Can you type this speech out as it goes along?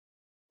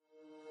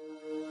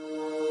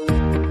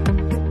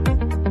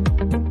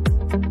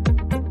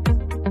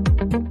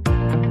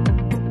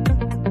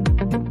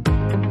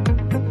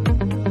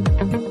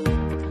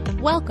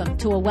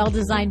to A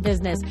Well-Designed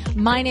Business.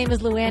 My name is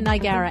Luann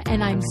Nigara,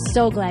 and I'm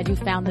so glad you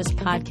found this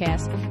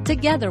podcast.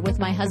 Together with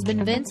my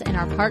husband Vince and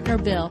our partner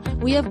Bill,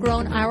 we have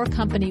grown our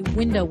company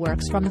Window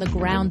Works from the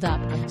ground up.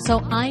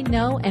 So I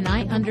know and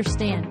I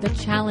understand the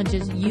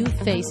challenges you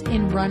face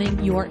in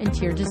running your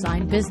interior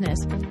design business.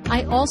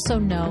 I also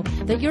know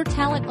that your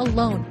talent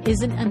alone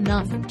isn't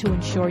enough to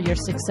ensure your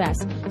success.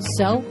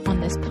 So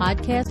on this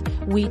podcast,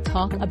 we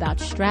talk about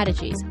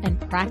strategies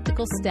and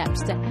practical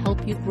steps to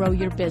help you grow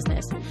your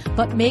business.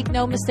 But make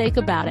no mistake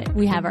about it,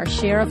 we have our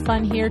share of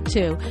fun here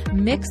too,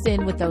 mixed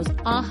in with those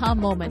aha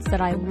moments that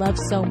I love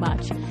so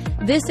much.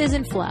 This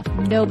isn't fluff.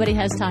 Nobody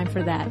has time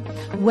for that.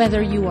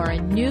 Whether you are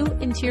a new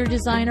interior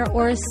designer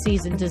or a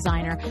seasoned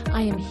designer,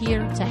 I am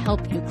here to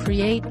help you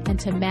create and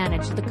to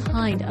manage the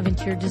kind of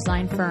interior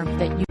design firm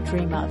that you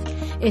dream of.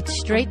 It's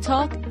straight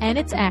talk and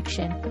it's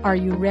action. Are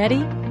you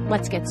ready?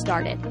 Let's get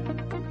started.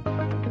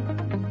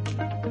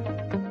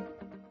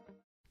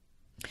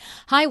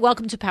 Hi,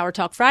 welcome to Power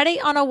Talk Friday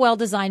on A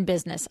Well-Designed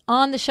Business.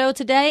 On the show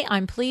today,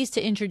 I'm pleased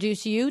to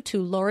introduce you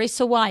to Lori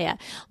Sawaya.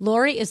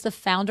 Lori is the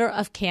founder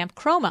of Camp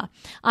Chroma.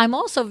 I'm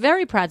also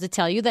very proud to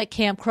tell you that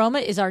Camp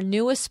Chroma is our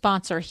newest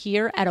sponsor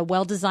here at A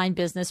Well-Designed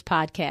Business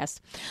podcast.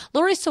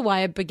 Lori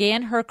Sawaya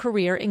began her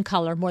career in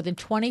color more than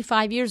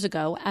 25 years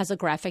ago as a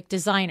graphic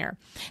designer.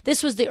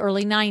 This was the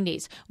early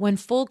 90s when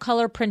full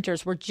color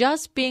printers were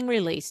just being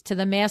released to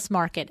the mass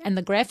market, and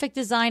the graphic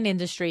design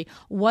industry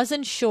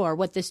wasn't sure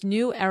what this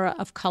new era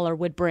of color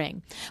would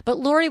bring. But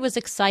Lori was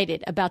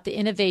excited about the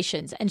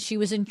innovations, and she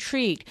was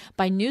intrigued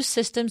by new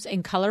systems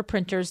and color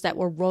printers that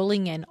were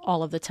rolling in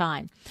all of the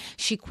time.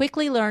 She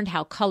quickly learned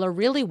how color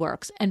really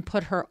works and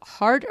put her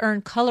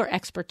hard-earned color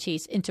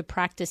expertise into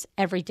practice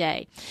every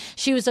day.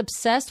 She was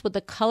obsessed with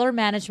the color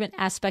management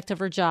aspect of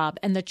her job,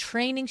 and the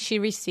training she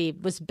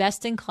received was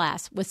best in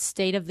class with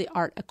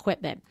state-of-the-art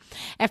equipment.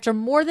 After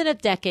more than a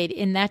decade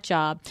in that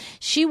job,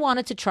 she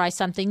wanted to try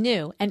something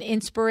new, and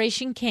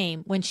inspiration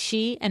came when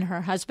she and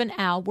her husband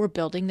Al were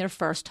building their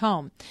first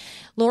home.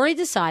 Lori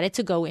decided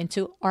to go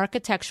into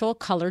architectural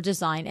color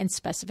design and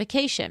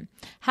specification.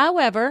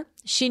 However,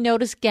 she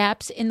noticed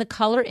gaps in the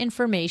color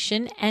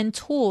information and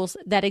tools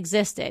that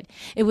existed.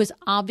 It was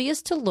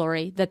obvious to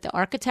Lori that the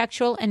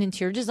architectural and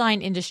interior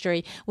design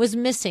industry was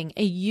missing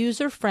a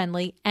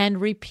user-friendly and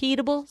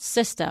repeatable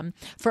system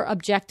for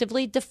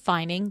objectively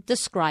defining,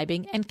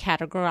 describing, and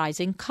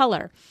categorizing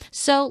color.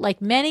 So,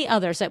 like many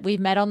others that we've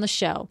met on the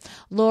show,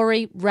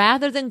 Lori,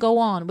 rather than go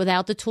on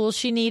without the tools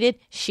she needed,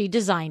 she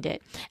designed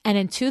it. And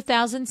in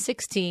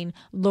 2016,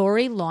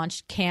 Lori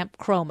launched Camp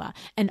Chroma,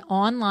 an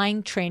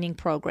online training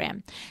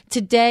program.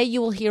 Today,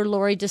 you will hear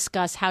Lori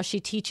discuss how she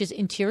teaches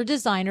interior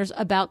designers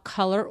about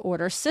color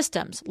order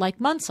systems like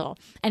Munsell,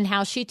 and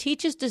how she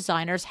teaches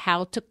designers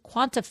how to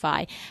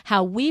quantify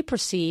how we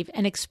perceive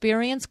and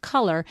experience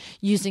color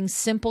using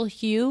simple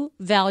hue,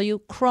 value,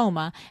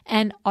 chroma,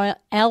 and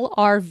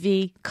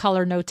LRV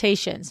color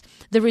notations.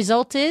 The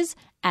result is,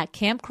 at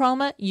Camp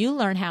Chroma, you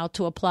learn how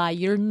to apply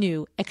your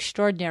new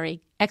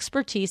extraordinary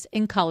expertise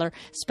in color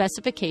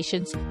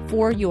specifications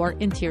for your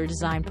interior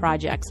design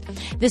projects.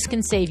 This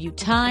can save you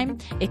time,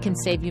 it can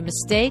save you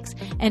mistakes,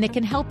 and it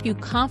can help you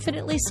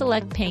confidently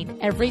select paint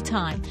every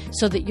time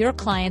so that your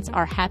clients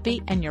are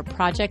happy and your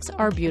projects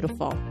are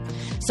beautiful.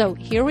 So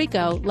here we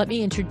go. Let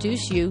me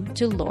introduce you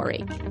to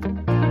Lori.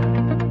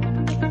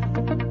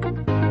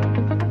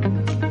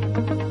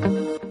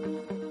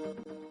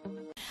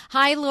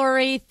 Hi,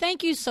 Lori.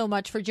 Thank you so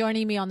much for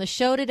joining me on the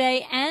show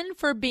today and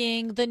for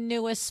being the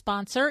newest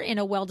sponsor in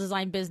A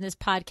Well-Designed Business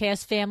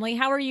podcast family.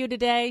 How are you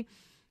today?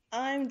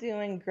 I'm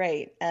doing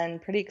great and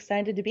pretty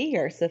excited to be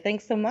here. So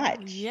thanks so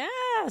much. Yeah.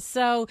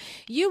 So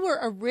you were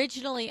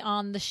originally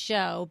on the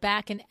show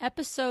back in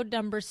episode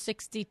number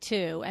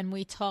 62, and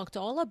we talked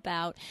all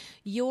about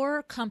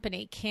your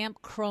company,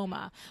 Camp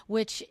Chroma,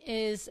 which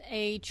is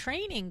a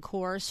training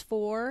course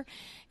for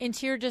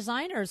interior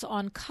designers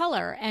on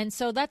color. And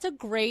so that's a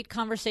great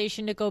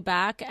conversation to go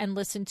back and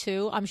listen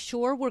to. I'm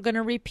sure we're going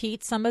to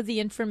repeat some of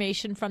the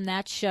information from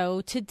that show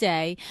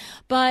today.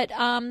 But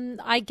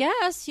I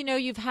guess,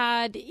 you've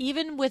had,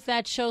 even with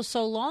that show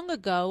so long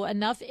ago,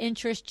 enough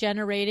interest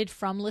generated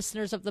from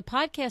listeners of the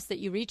podcast that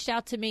you reached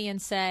out to me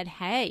and said,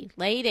 hey,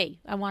 lady,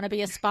 I want to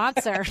be a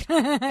sponsor.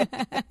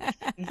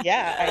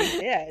 Yeah,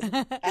 I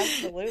did.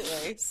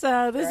 Absolutely.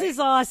 So this is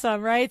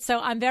awesome, right? So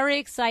I'm very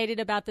excited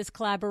about this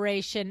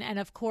collaboration. And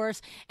of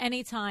course,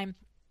 anytime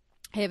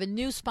I have a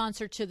new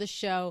sponsor to the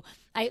show,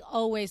 I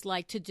always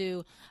like to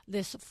do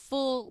this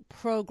full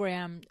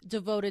program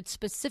devoted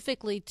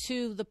specifically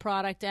to the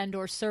product and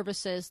or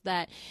services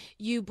that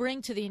you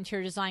bring to the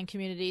interior design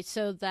community,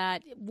 so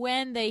that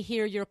when they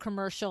hear your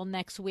commercial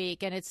next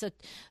week and it's a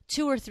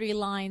 2 or 3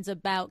 lines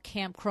about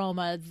Camp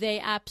Chroma, they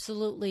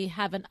absolutely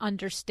have an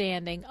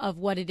understanding of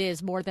what it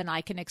is more than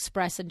I can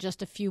express in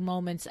just a few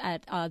moments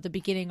at the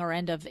beginning or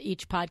end of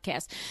each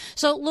podcast.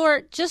 So,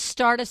 Laura, just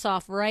start us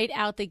off right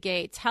out the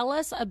gate. Tell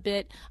us a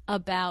bit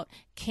about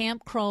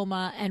Camp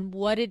Chroma and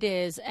what it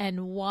is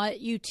and what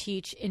you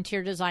teach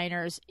interior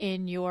designers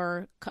in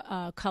your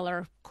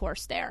color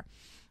course there.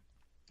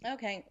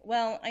 Okay.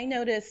 Well, I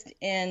noticed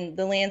in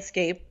the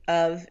landscape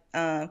of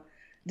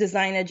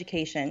design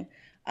education,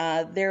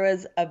 there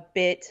was a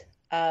bit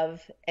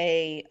of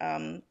a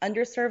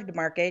underserved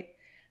market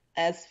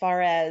as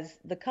far as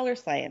the color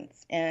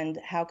science and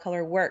how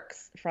color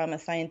works from a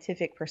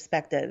scientific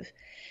perspective.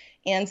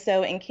 And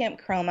so in Camp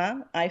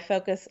Chroma, I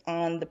focus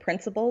on the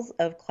principles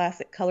of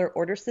classic color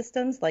order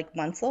systems like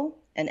Munsell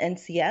and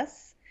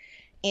NCS,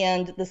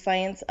 and the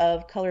science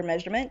of color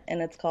measurement,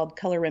 and it's called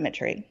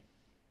colorimetry.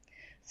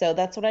 So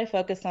that's what I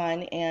focus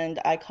on, and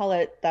I call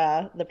it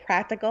the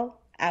practical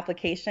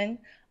application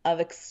of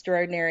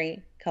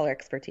extraordinary color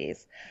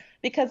expertise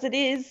because it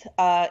is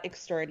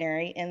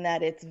extraordinary in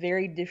that it's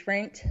very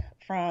different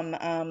from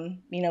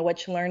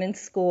what you learn in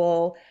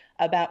school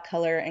about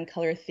color and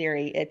color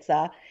theory. It's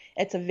a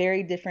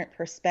very different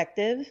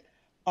perspective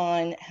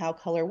on how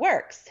color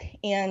works,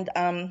 and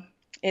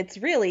it's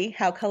really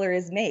how color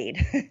is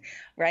made,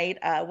 right?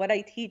 What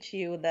I teach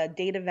you, the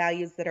data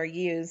values that are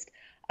used,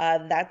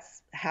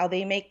 that's how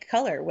they make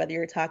color, whether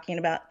you're talking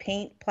about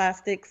paint,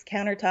 plastics,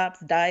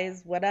 countertops,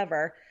 dyes,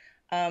 whatever.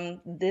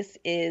 This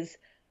is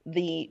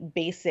the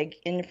basic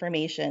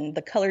information,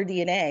 the color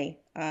DNA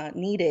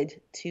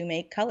needed to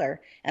make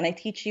color. And I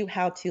teach you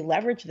how to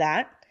leverage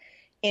that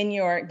in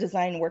your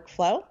design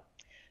workflow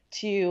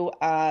to,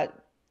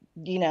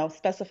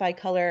 specify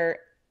color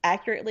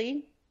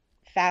accurately,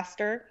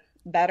 faster,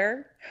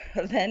 better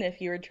than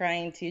if you were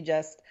trying to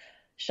just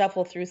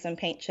shuffle through some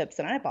paint chips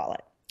and eyeball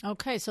it.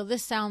 Okay, so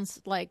this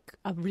sounds like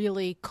a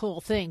really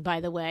cool thing, by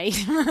the way.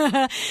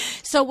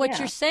 So what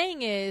you're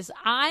saying is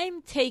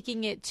I'm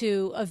taking it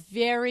to a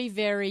very,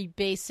 very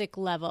basic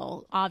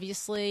level.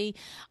 Obviously,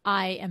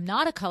 I am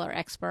not a color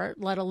expert,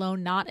 let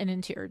alone not an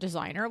interior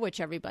designer, which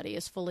everybody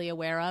is fully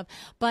aware of.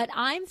 But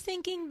I'm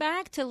thinking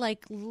back to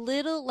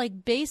little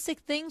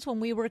basic things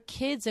when we were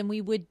kids and we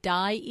would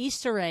dye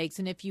Easter eggs.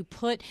 And if you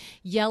put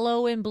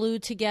yellow and blue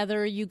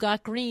together, you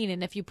got green.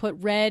 And if you put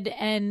red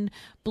and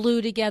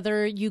blue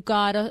together, you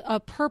got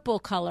a purple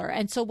color.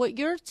 And so what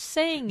you're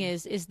saying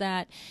is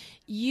that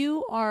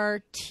you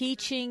are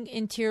teaching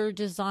interior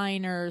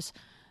designers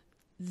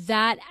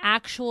that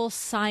actual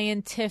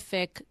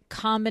scientific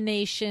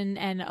combination,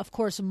 and of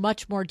course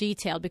much more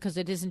detailed because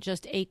it isn't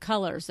just 8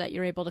 colors that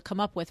you're able to come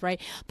up with,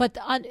 right? But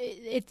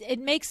it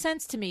makes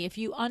sense to me if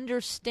you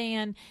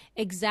understand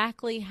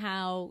exactly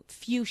how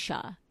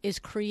fuchsia is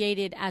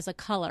created as a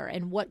color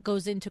and what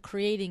goes into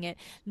creating it,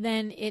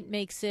 then it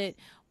makes it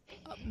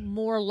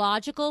more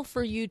logical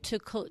for you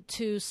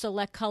to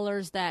select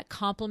colors that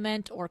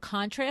complement or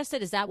contrast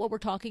it. Is that what we're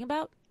talking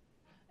about?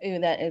 Ooh,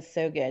 that is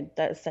so good.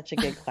 That is such a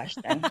good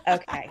question.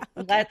 Okay,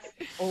 let's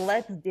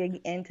dig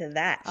into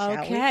that,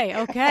 shall we?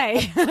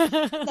 Okay.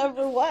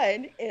 Number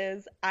one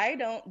is I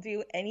don't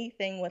do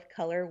anything with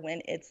color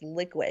when it's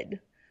liquid,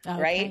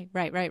 right?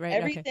 Right.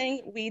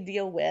 Everything we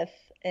deal with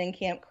in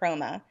Camp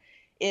Chroma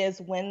is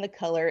when the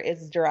color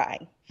is dry,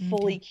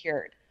 fully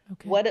cured.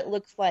 Okay. What it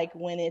looks like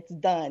when it's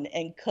done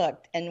and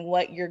cooked, and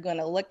what you're going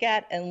to look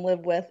at and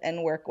live with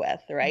and work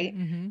with, right?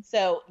 Mm-hmm.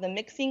 So the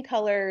mixing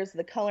colors,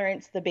 the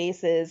colorants, the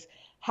bases,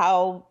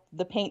 how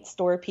the paint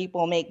store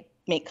people make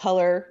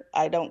color,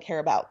 I don't care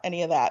about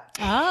any of that.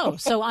 Oh,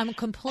 so I'm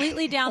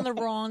completely down the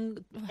wrong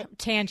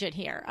tangent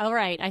here. All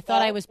right. I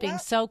thought I was being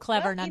so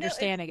clever and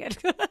understanding it.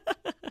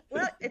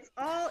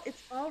 Well,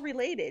 it's all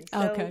related.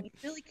 So you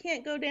really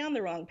can't go down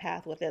the wrong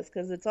path with this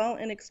because it's all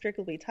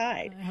inextricably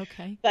tied.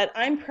 Okay. But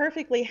I'm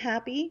perfectly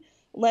happy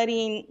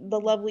letting the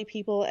lovely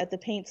people at the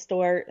paint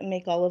store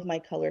make all of my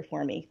color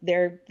for me.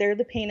 They're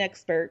the paint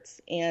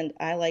experts, and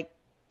I like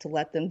to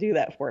let them do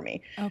that for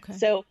me. Okay.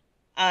 So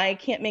I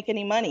can't make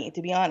any money,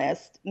 to be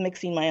honest,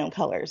 mixing my own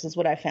colors is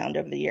what I found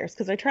over the years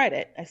because I tried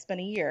it. I spent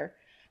a year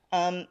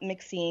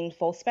mixing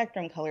full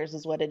spectrum colors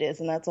is what it is,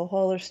 and that's a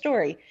whole other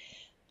story.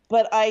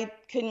 But I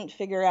couldn't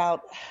figure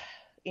out,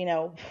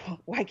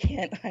 why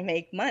can't I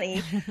make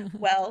money?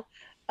 Well,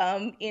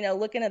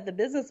 looking at the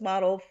business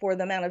model for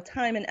the amount of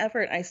time and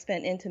effort I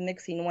spent into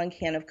mixing 1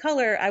 can of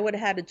color, I would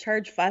have had to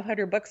charge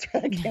 $500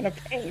 for a can of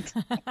paint.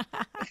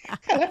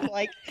 And I'm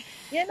like,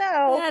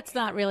 that's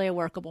not really a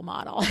workable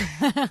model.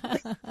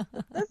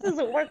 This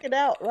isn't working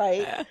out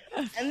right.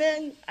 And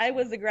then I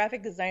was a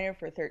graphic designer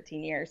for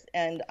 13 years.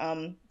 And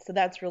so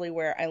that's really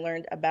where I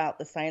learned about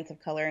the science of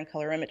color and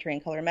colorimetry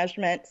and color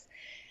measurements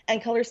and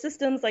color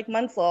systems like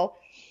Munsell.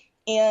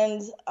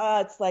 And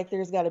it's like,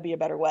 there's got to be a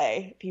better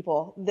way,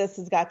 people. This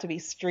has got to be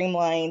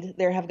streamlined.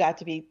 There have got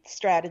to be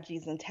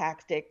strategies and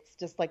tactics,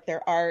 just like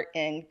there are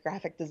in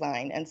graphic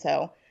design. And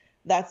so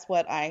that's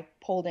what I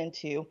pulled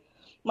into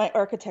my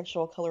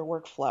architectural color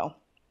workflow.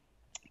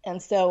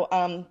 And so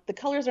the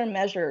colors are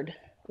measured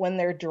when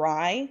they're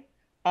dry.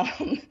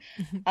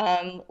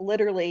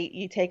 Literally,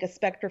 you take a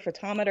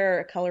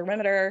spectrophotometer, a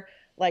colorimeter,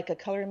 like a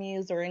Color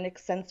Muse or a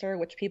NIX sensor,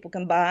 which people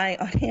can buy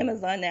on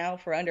Amazon now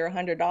for under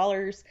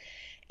 $100.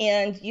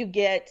 And you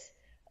get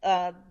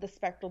the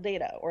spectral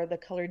data or the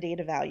color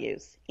data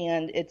values.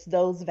 And it's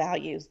those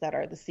values that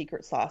are the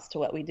secret sauce to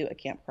what we do at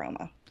Camp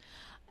Chroma.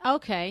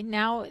 Okay,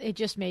 now it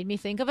just made me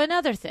think of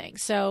another thing.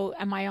 So,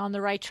 am I on the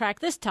right track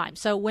this time?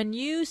 So, when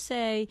you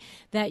say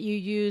that you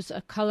use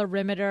a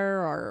colorimeter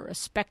or a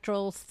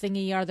spectral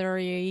thingy other,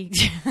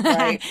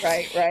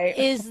 Right.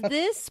 is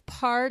this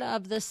part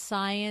of the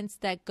science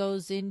that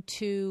goes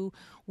into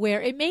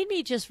where it made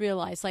me just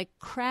realize like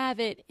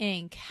Kravit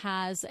Inc.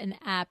 has an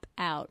app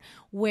out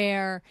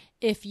where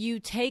if you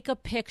take a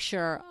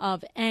picture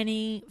of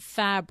any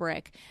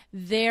fabric,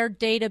 their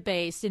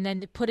database, and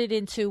then put it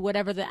into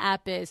whatever the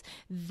app is,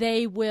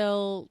 their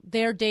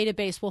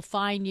database will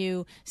find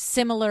you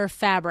similar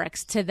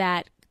fabrics to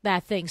that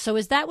thing. So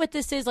is that what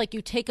this is? Like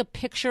you take a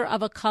picture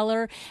of a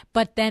color,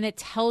 but then it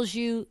tells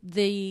you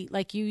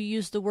like you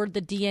use the word,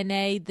 the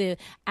DNA, the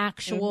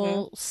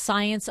actual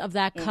science of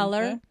that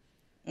color?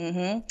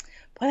 Mm-hmm.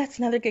 Boy, that's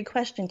another good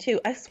question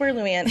too. I swear,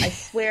 Luann, I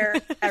swear,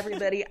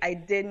 everybody, I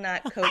did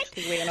not coach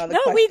Luann on the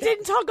question. No, we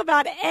didn't talk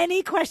about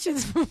any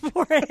questions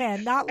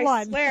beforehand, not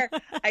one. I swear,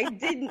 I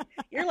didn't.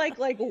 You're like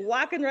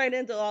walking right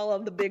into all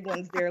of the big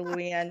ones there,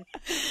 Luann.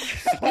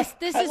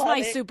 This is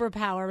my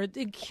superpower.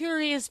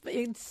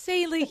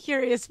 Insanely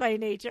curious by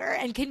nature,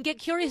 and can get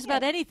curious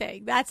about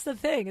anything. That's the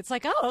thing. It's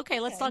like, oh, okay,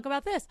 let's talk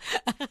about this.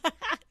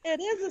 It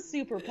is a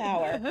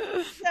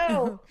superpower.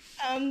 So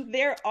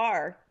there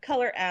are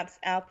color apps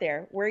out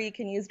there where you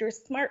can use your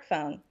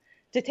smartphone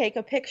to take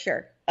a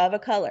picture of a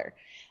color.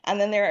 And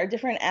then there are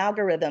different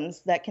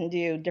algorithms that can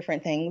do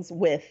different things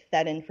with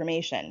that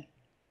information.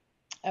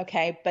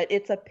 Okay, but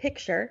it's a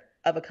picture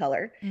of a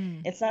color.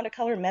 It's not a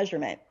color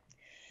measurement.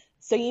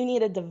 So you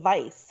need a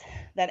device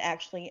that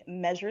actually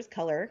measures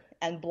color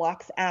and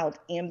blocks out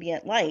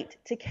ambient light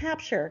to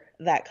capture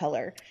that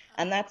color.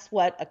 And that's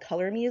what a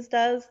Color Muse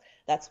does.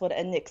 That's what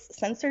a NIX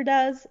sensor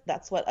does.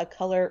 That's what a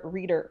Color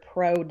Reader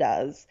Pro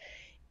does.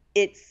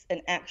 It's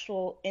an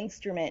actual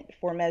instrument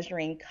for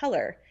measuring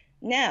color.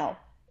 Now,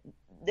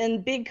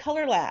 in big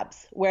color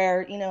labs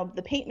where,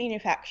 the paint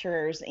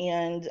manufacturers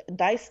and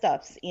dye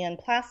stuffs and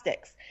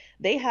plastics,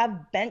 they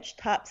have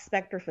benchtop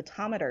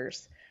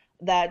spectrophotometers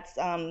that's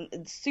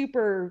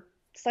super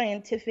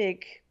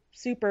scientific,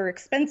 super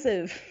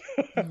expensive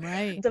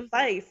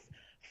device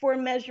for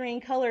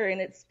measuring color,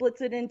 and it splits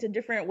it into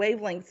different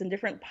wavelengths and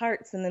different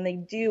parts, and then they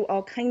do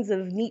all kinds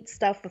of neat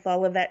stuff with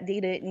all of that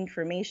data and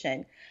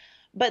information.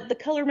 But the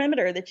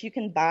colorimeter that you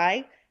can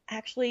buy,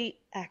 actually,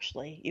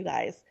 you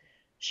guys,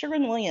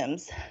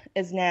 Sherwin-Williams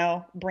is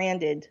now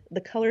branded the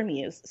Color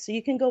Muse. So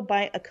you can go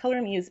buy a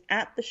Color Muse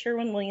at the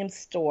Sherwin-Williams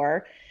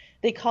store.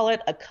 They call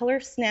it a Color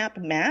Snap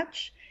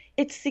Match.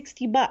 It's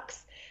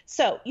 $60.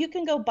 So you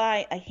can go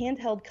buy a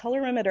handheld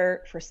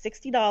colorimeter for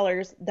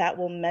 $60 that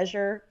will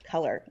measure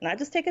color, not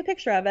just take a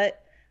picture of it,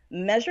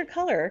 measure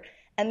color,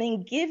 and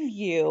then give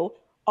you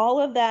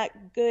all of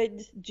that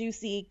good,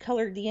 juicy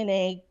color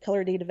DNA,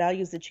 color data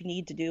values that you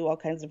need to do all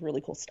kinds of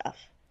really cool stuff.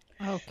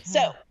 Okay.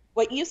 So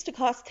what used to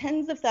cost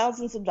tens of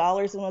thousands of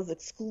dollars and was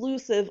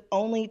exclusive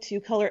only to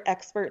color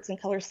experts and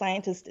color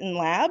scientists in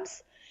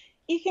labs,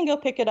 you can go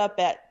pick it up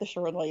at the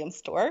Sherwin-Williams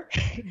store.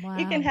 Wow.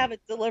 You can have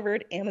it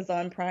delivered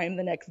Amazon Prime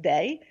the next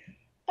day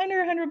under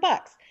 $100.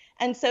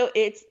 And so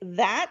it's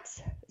that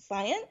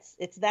science,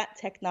 it's that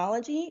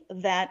technology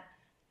that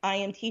I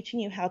am teaching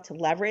you how to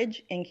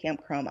leverage in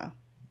Camp Chroma.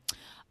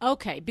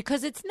 Okay,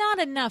 because it's not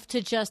enough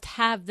to just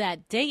have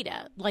that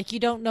data. Like you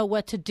don't know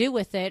what to do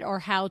with it or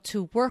how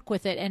to work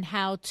with it and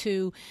how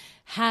to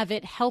have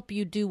it help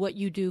you do what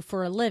you do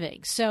for a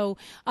living. So,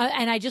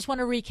 and I just want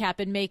to recap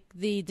and make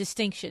the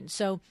distinction.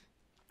 So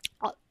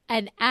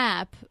an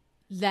app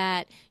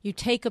that you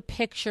take a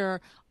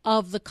picture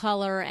of the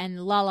color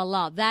and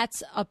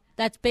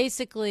that's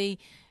basically,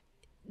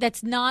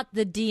 that's not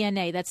the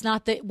DNA. That's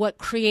not what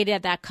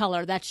created that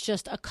color. That's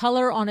just a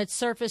color on its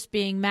surface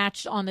being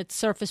matched on its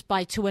surface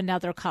to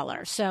another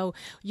color. So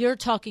you're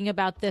talking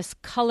about this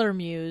Color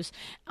Muse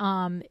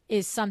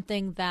is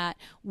something that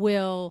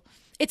will...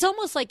 It's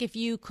almost like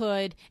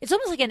it's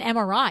almost like an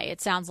MRI,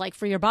 it sounds like,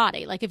 for your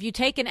body. Like if you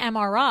take an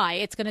MRI,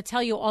 it's going to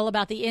tell you all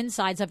about the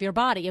insides of your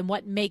body and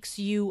what makes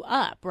you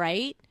up,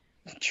 right?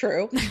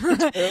 True.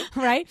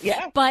 Right?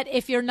 Yeah. But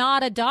if you're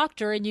not a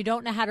doctor and you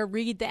don't know how to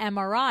read the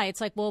MRI, it's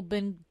like, well,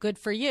 been good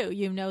for you.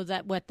 You know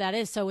what that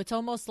is. So it's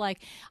almost like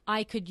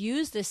I could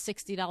use this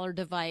 $60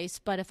 device,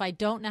 but if I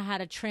don't know how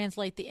to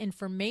translate the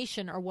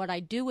information or what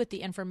I do with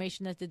the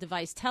information that the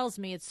device tells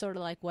me, it's sort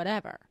of like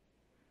whatever.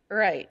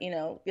 Right.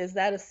 Is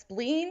that a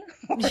spleen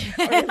or is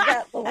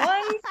that the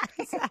lungs?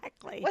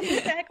 Exactly. What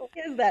exactly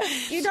is that?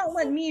 You don't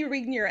want me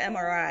reading your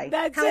MRI.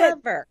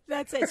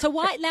 That's it. So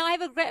why, now I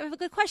have a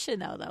good question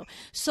though.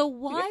 So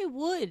why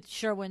would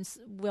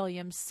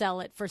Sherwin-Williams sell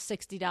it for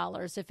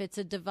 $60 if it's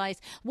a device?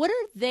 What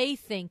are they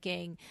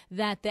thinking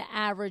that the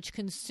average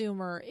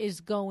consumer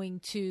is going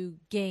to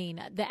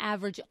gain? The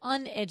average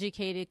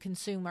uneducated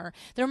consumer.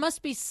 There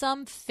must be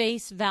some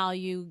face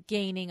value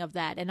gaining of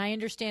that. And I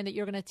understand that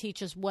you're going to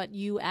teach us what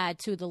you add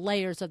to the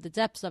layers of the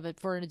depths of it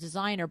for a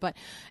designer,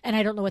 and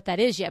I don't know what that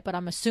is yet, but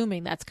I'm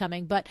assuming that's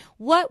coming. But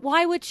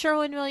why would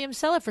Sherwin-Williams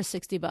sell it for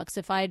 $60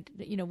 if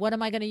what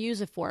am I going to use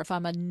it for if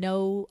I'm a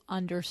no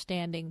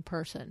understanding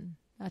person?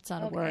 That's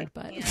not a Okay. word,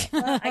 but Yeah.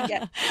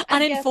 Well,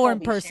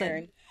 uninformed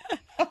person.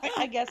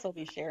 I guess I'll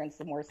be sharing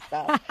some more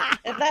stuff.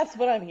 If that's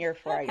what I'm here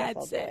for, I guess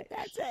I'll That's do it.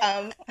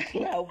 it. That's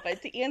it. No,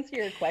 but to answer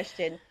your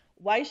question,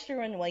 why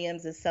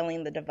Sherwin-Williams is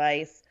selling the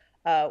device,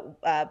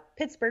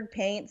 Pittsburgh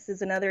Paints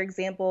is another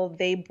example.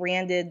 They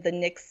branded the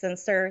Nix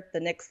sensor, the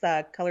Nix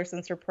Color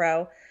Sensor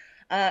Pro.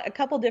 A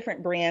couple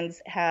different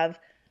brands have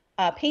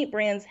paint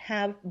brands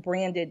have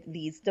branded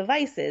these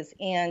devices,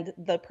 and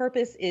the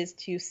purpose is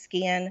to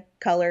scan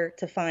color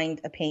to find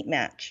a paint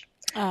match.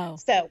 Oh,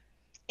 So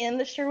in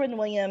the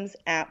Sherwin-Williams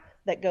app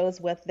that goes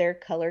with their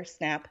Color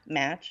Snap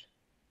Match,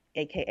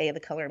 aka the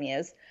Color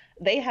Muse,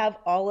 they have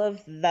all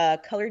of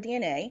the color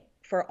DNA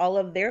for all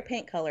of their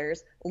paint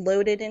colors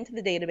loaded into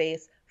the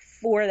database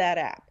for that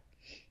app.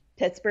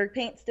 Pittsburgh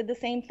Paints did the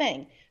same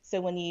thing. So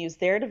when you use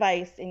their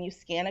device and you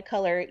scan a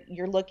color,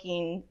 you're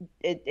looking,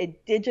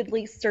 it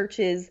digitally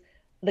searches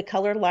the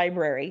color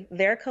library,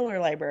 their color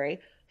library,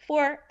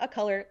 for a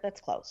color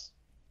that's close.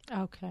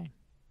 okay.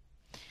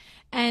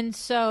 And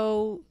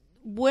so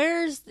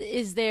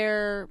is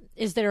there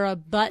a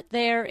but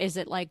there? Is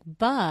it like,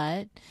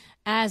 but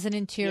as an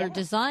interior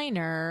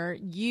designer,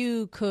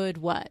 you could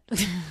what?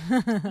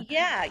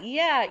 Yeah.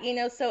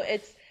 So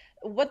it's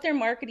what they're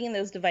marketing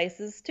those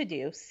devices to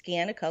do,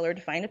 scan a color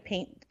to find a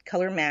paint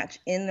color match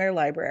in their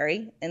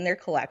library, in their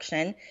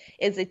collection,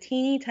 is a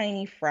teeny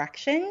tiny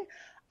fraction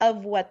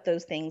of what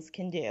those things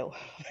can do.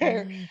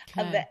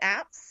 The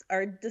apps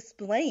are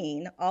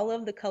displaying all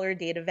of the color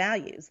data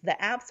values. The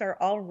apps are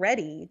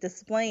already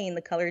displaying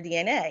the color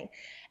DNA.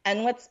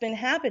 And what's been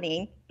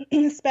happening,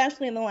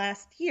 especially in the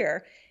last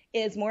year,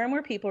 is more and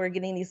more people are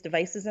getting these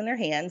devices in their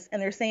hands and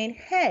they're saying,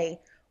 hey,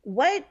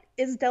 what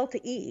is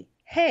delta E?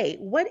 Hey,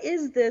 what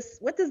is this?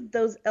 What do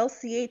those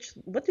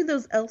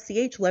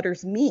LCH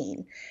letters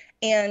mean?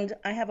 And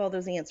I have all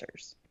those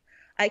answers.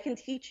 I can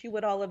teach you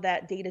what all of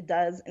that data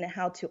does and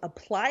how to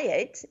apply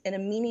it in a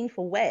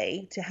meaningful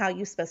way to how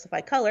you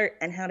specify color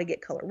and how to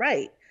get color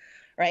right?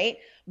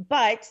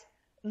 But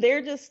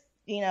they're just,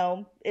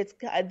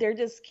 they're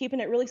just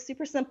keeping it really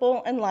super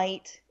simple and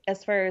light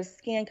as far as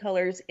scan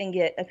colors and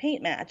get a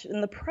paint match.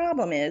 And the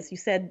problem is, you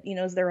said,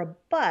 is there a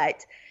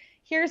but?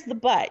 Here's the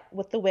but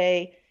with the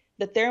way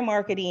that they're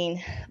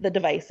marketing the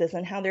devices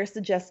and how they're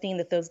suggesting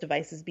that those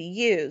devices be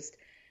used.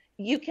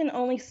 You can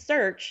only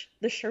search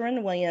the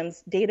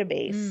Sherwin-Williams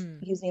database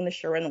using the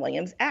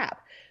Sherwin-Williams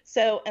app.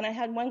 So, and I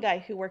had one guy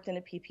who worked in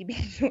a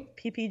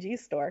PPG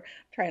store,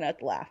 try not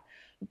to laugh,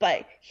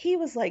 but he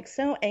was like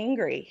so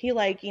angry. He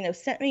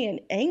sent me an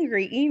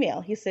angry email.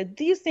 He said,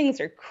 these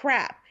things are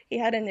crap. He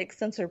had a Nix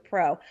Sensor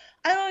Pro.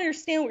 I don't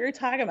understand what you're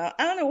talking about.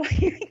 I don't know why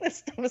you think this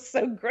stuff is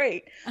so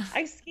great.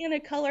 I scan a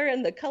color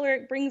and the color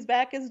it brings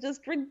back is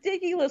just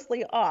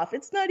ridiculously off.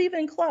 It's not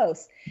even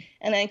close.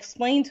 And I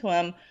explained to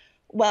him,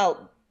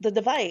 well, the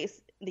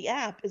device, the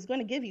app is going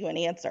to give you an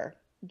answer.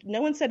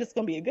 No one said it's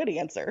going to be a good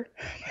answer,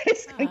 but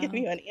it's going to give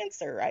you an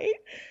answer, right?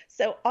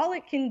 So all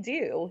it can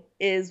do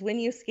is when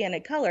you scan a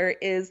color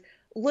is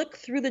look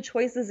through the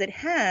choices it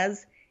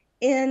has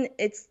in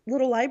its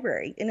little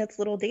library, in its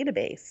little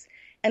database.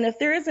 And if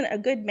there isn't a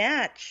good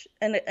match,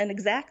 an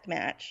exact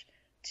match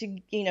to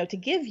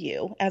give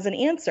you as an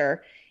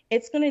answer,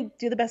 it's going to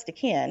do the best it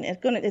can. It's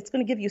going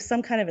to give you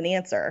some kind of an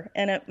answer,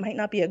 and it might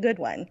not be a good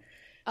one.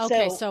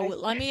 Okay, so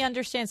let me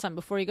understand something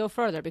before you go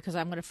further, because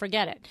I'm going to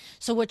forget it.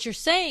 So what you're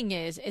saying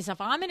is if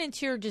I'm an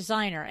interior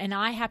designer and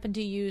I happen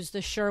to use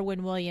the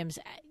Sherwin-Williams,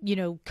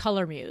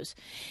 Color Muse,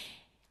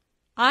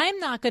 I'm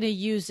not going to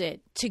use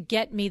it to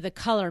get me the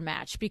color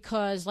match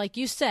because, like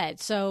you said,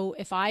 so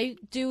if I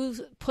do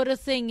put a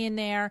thing in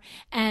there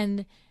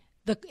and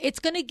it's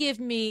going to give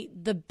me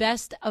the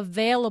best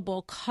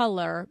available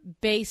color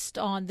based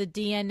on the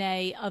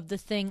DNA of the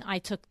thing I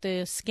took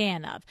the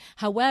scan of.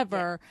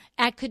 However,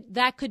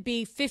 that could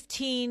be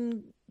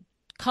 15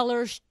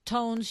 colors,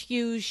 tones,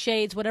 hues,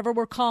 shades, whatever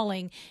we're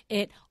calling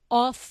it,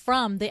 off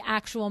from the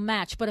actual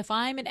match. But if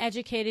I'm an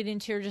educated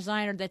interior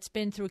designer that's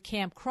been through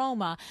Camp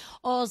Chroma,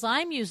 all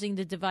I'm using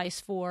the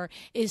device for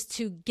is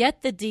to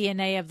get the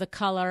DNA of the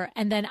color,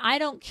 and then I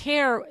don't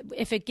care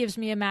if it gives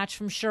me a match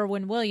from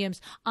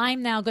Sherwin-Williams.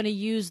 I'm now going to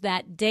use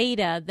that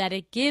data that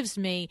it gives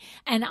me,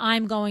 and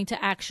I'm going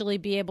to actually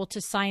be able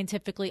to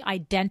scientifically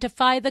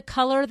identify the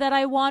color that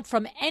I want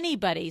from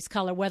anybody's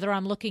color, whether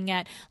I'm looking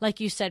at, like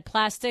you said,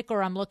 plastic,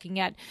 or I'm looking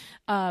at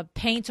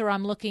paint, or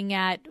I'm looking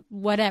at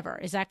whatever.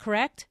 Is that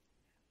correct?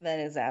 That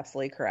is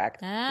absolutely correct.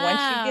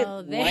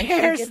 Oh,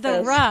 there's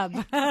the rub.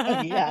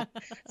 Yeah.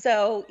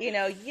 So,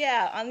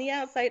 on the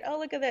outside, oh,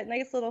 look at that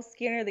nice little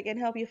scanner that can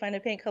help you find a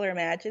paint color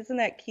match. Isn't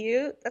that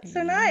cute? That's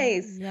so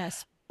nice.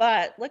 Yes.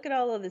 But look at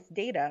all of this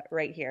data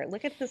right here.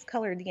 Look at this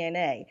color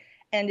DNA.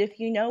 And if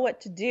you know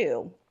what to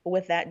do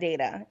with that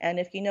data, and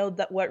if you know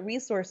what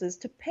resources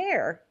to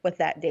pair with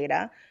that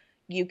data,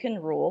 you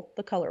can rule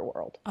the color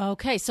world.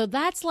 Okay, so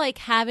that's like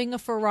having a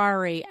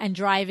Ferrari and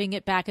driving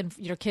it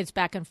your kids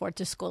back and forth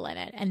to school in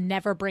it and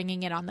never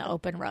bringing it on the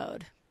open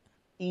road.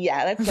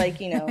 Yeah, that's like,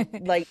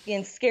 like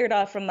getting scared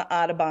off from the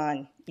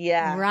Autobahn.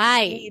 Yeah.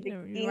 Right. You need to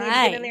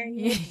get in there and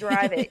you need to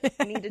drive it.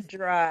 You need to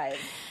drive.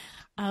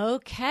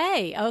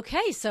 Okay.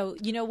 Okay. So,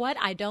 you know what?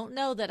 I don't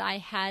know that I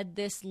had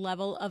this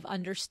level of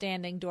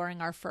understanding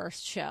during our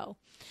first show.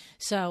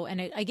 So,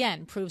 and it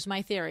again proves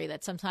my theory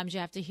that sometimes you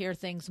have to hear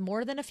things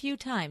more than a few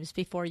times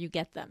before you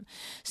get them.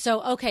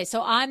 So, okay.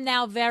 So I'm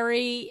now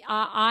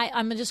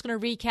I'm just going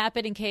to recap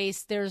it in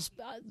case there's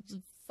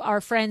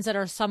our friends that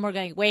are somewhere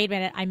going, wait a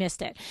minute, I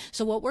missed it.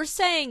 So what we're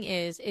saying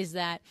is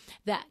that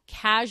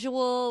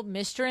casual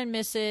Mr. and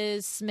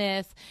Mrs.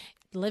 Smith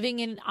living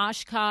in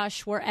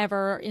Oshkosh,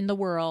 wherever in the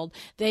world,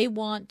 they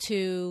want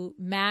to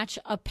match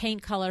a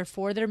paint color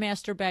for their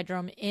master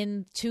bedroom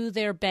into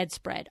their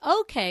bedspread.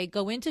 Okay,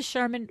 go into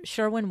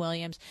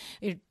Sherwin-Williams,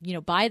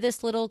 buy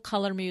this little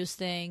Color Muse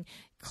thing,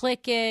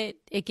 click it,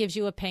 it gives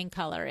you a paint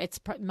color. It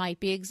might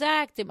be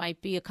exact, it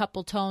might be a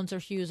couple tones or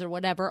hues or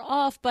whatever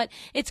off, but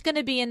it's going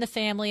to be in the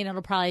family and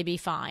it'll probably be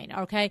fine,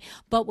 okay?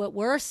 But what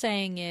we're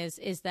saying is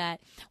that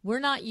we're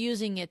not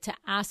using it to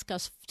ask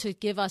us to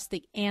give us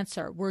the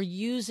answer. We're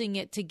using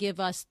it to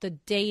give us the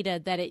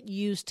data that it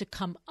used to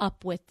come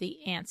up with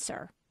the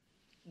answer.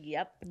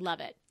 Yep. Love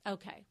it.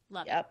 Okay.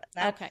 Love it. Yep.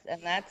 Okay.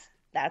 And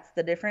that's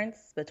the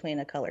difference between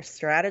a color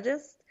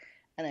strategist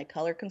and a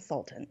color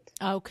consultant.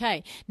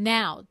 Okay.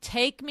 Now,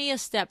 take me a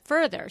step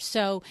further.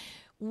 So,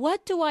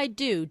 what do I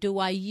do? Do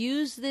I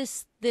use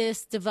this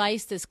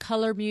device, this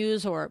Color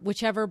Muse, or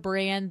whichever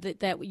brand that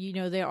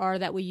there are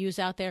that we use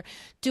out there?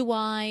 Do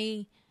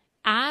I,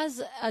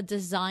 as a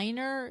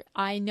designer,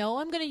 I know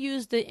I'm going to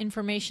use the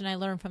information I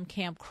learned from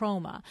Camp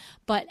Chroma,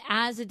 but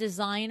as a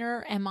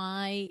designer, am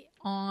I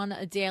on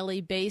a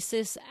daily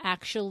basis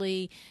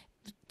actually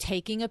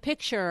taking a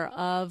picture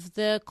of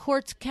the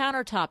quartz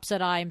countertops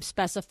that I'm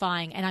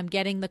specifying and I'm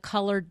getting the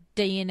colored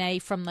DNA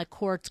from the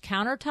quartz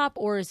countertop?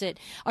 Or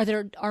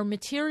are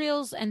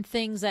materials and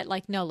things that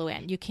like, no,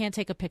 Luann, you can't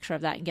take a picture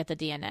of that and get the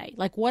DNA?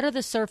 Like, what are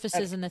the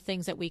surfaces and the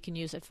things that we can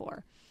use it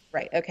for?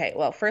 Right. Okay.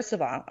 Well, first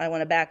of all, I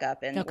want to back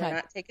up, and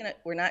okay.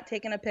 we're not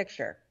taking a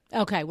picture.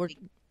 Okay.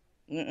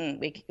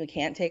 We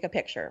can't take a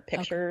picture.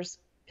 Pictures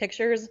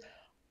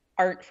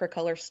aren't for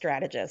color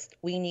strategists.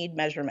 We need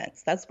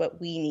measurements. That's what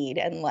we need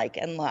and like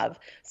and love.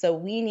 So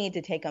we need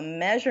to take a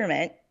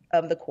measurement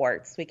of the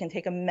quartz. We can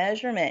take a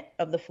measurement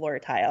of the floor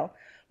tile.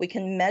 We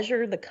can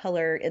measure the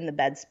color in the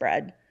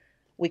bedspread.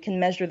 We can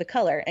measure the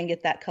color and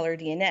get that color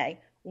DNA.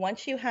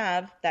 Once you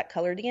have that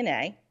color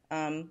DNA,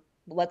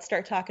 let's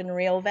start talking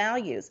real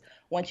values.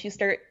 Once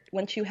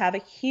you have a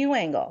hue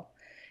angle,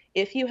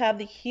 if you have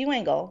the hue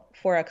angle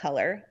for a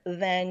color,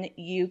 then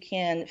you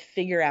can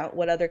figure out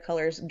what other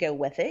colors go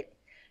with it.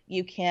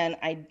 You can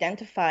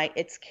identify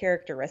its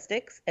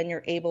characteristics, and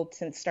you're able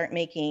to start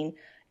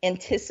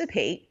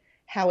anticipate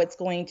how it's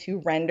going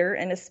to render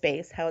in a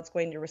space, how it's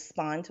going to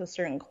respond to a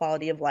certain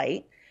quality of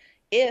light.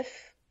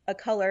 If a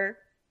color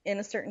in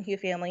a certain hue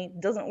family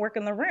doesn't work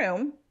in the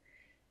room,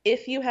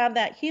 if you have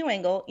that hue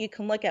angle, you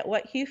can look at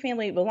what hue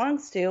family it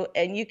belongs to,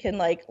 and you can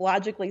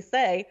logically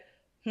say,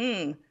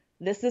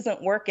 this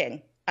isn't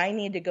working. I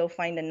need to go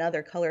find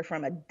another color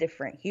from a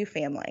different hue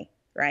family,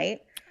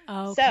 right?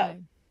 Okay. So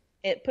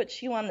it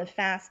puts you on the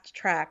fast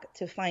track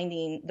to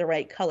finding the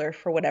right color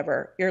for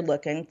whatever you're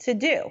looking to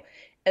do.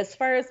 As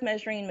far as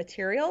measuring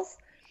materials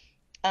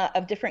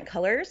of different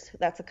colors,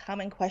 that's a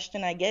common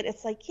question I get.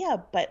 It's like, yeah,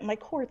 but my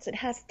quartz, it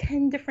has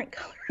 10 different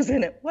colors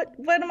in it. What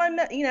am I,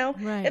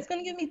 right. It's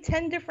going to give me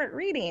 10 different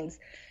readings.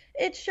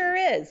 It sure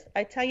is.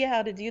 I tell you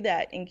how to do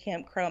that in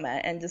Camp Chroma.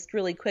 And just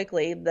really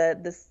quickly,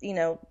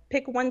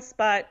 pick one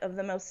spot of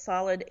the most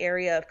solid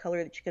area of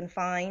color that you can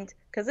find,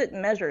 because it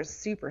measures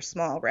super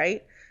small,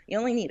 right? You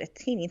only need a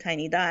teeny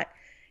tiny dot.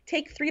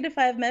 Take 3 to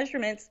 5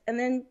 measurements, and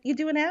then you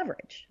do an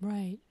average.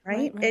 Right.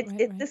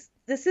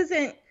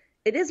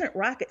 It isn't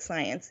rocket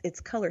science.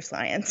 It's color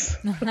science.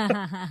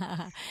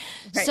 Right.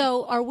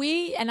 So are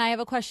we, and I have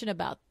a question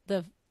about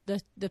the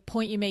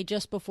point you made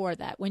just before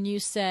that, when you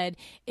said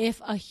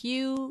if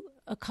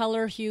a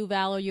color hue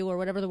value or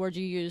whatever the word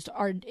you used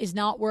is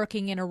not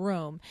working in a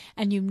room,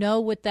 and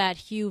what that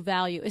hue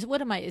value is.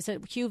 Is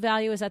it hue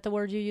value? Is that the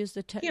word you used?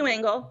 Hue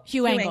angle.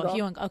 Hue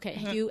angle. Okay.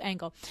 Mm-hmm. Hue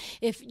angle.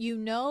 If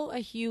a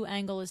hue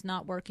angle is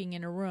not working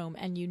in a room,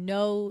 and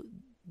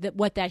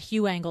what that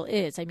hue angle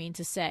is,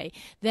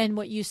 then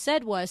what you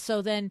said was,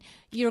 so then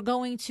you're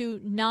going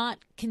to not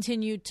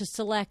continue to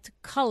select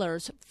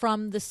colors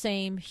from the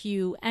same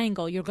hue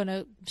angle. You're going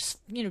to,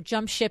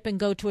 jump ship and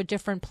go to a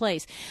different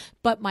place.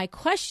 But my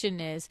question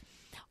is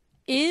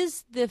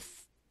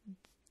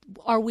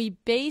are we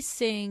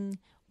basing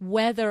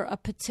whether a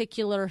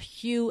particular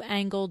hue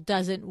angle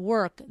doesn't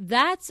work?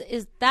 That's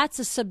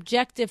a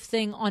subjective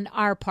thing on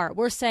our part.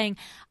 We're saying,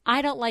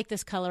 I don't like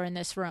this color in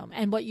this room.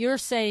 And what you're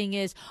saying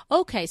is,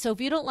 okay, so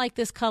if you don't like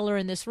this color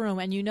in this room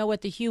and you know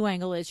what the hue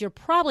angle is, you're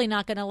probably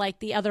not going to like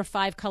the other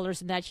 5 colors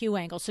in that hue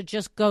angle. So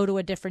just go to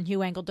a different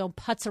hue angle. Don't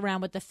putz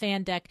around with the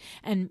fan deck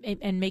and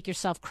make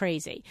yourself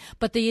crazy.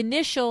 But the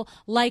initial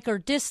like or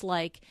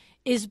dislike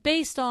is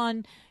based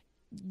on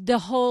the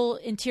whole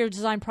interior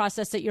design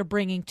process that you're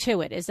bringing to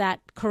it. Is that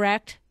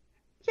correct?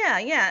 Yeah.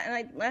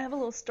 And I have a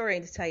little story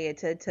to tell you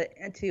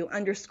to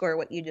underscore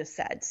what you just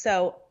said.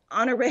 So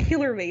on a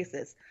regular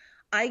basis,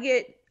 I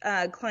get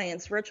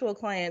virtual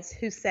clients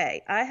who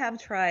say, I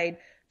have tried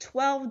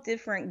 12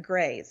 different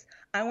grays.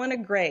 I want a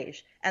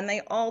grayish, and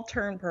they all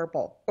turn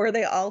purple or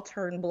they all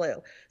turn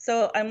blue.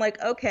 So I'm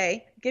like,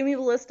 okay, give me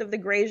the list of the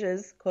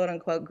grayish, quote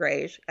unquote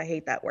grayish. I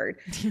hate that word.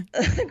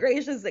 The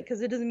grayish,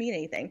 because it doesn't mean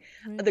anything.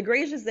 Right. The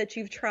grayish that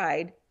you've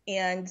tried,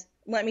 and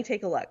let me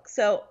take a look.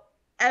 So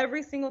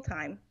every single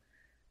time,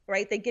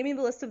 right, they give me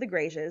the list of the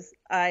grayish.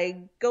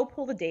 I go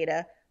pull the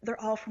data. They're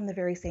all from the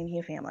very same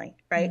hue family,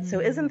 right? Mm-hmm. So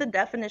isn't the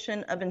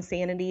definition of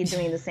insanity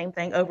doing the same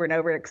thing over and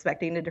over,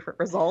 expecting a different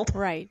result?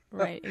 Right,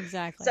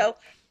 exactly. So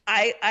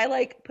I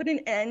like put an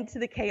end to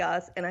the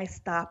chaos and I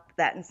stop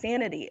that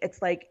insanity.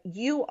 It's like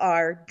you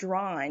are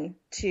drawn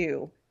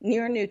to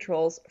near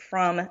neutrals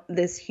from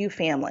this hue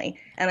family.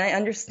 And I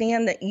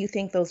understand that you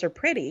think those are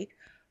pretty,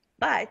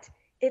 but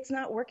it's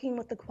not working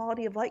with the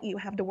quality of light you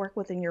have to work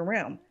with in your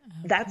room.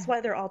 Okay. That's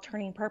why they're all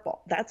turning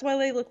purple. That's why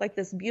they look like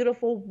this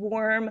beautiful,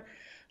 warm,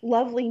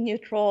 lovely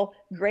neutral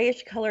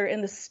grayish color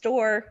in the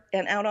store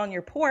and out on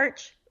your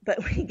porch,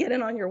 but when you get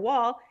it on your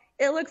wall,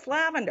 it looks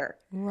lavender.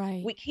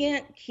 Right. We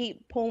can't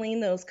keep pulling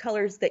those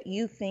colors that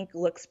you think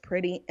looks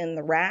pretty in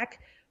the rack.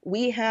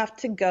 We have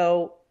to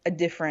go a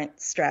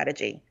different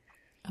strategy.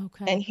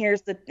 Okay. And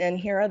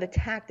here are the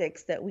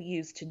tactics that we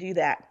use to do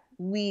that.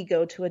 We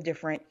go to a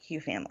different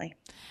hue family.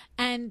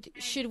 And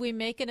should we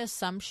make an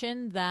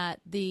assumption that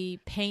the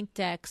paint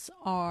decks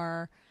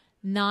are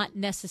not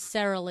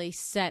necessarily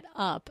set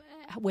up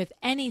with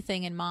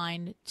anything in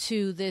mind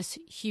to this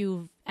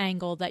hue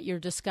angle that you're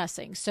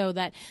discussing, so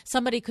that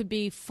somebody could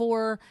be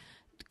 4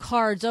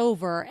 cards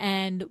over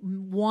and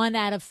 1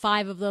 out of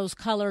 5 of those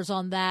colors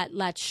on that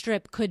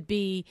strip could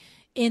be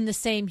in the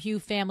same hue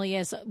family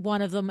as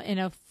one of them in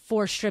a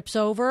 4 strips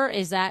over?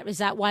 Is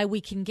that why we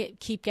can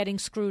keep getting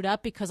screwed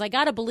up? Because I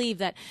got to believe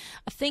that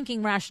a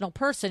thinking rational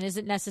person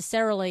isn't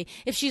necessarily,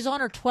 if she's on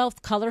her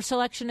 12th color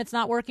selection, it's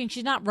not working.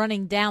 She's not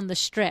running down the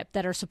strip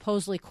that are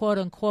supposedly quote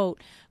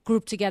unquote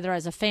grouped together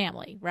as a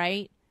family,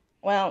 right?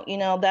 Well,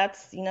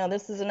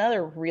 this is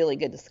another really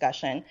good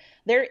discussion.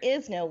 There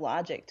is no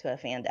logic to a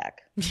fan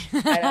deck.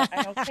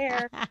 I don't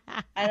care.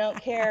 I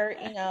don't care.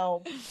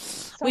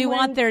 We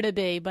want there to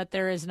be, but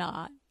there is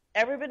not.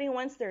 Everybody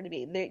wants there to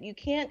be. You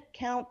can't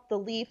count the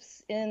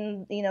leaves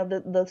in,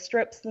 the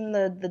strips in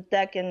the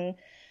deck and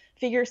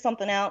figure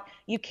something out.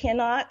 You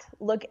cannot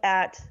look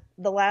at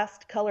the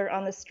last color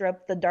on the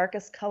strip, the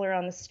darkest color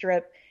on the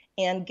strip,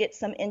 and get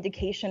some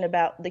indication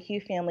about the hue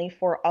family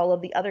for all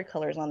of the other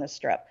colors on the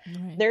strip.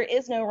 Right. There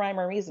is no rhyme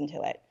or reason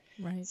to it.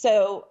 Right.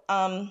 So,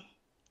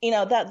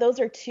 those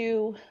are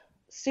 2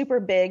 super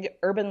big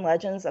urban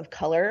legends of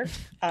color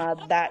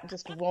that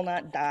just will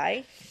not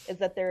die, is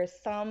that there is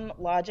some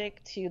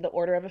logic to the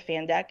order of a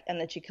fan deck, and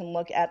that you can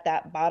look at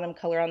that bottom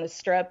color on the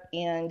strip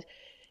and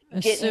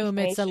assume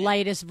it's the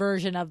lightest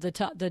version of the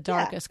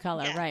darkest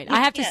color, right? I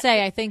have to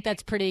say, I think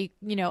that's pretty,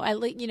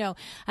 I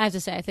have to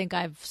say, I think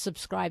I've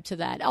subscribed to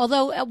that.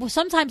 Although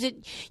sometimes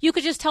you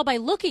could just tell by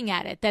looking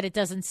at it that it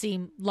doesn't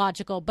seem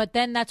logical, but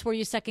then that's where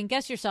you second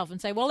guess yourself and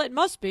say, well, it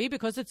must be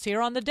because it's here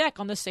on the deck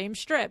on the same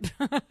strip.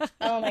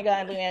 Oh my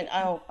God, Luann.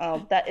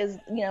 Oh, that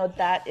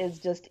is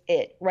just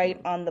it right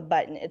on the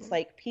button. It's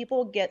like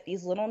people get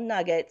these little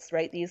nuggets,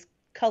 right? These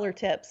color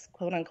tips,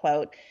 quote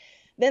unquote.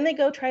 Then they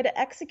go try to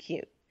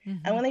execute.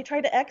 Mm-hmm. And when they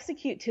try to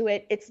execute to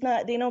it,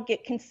 they don't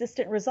get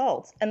consistent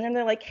results. And then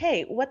they're like,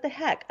 hey, what the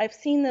heck? I've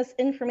seen this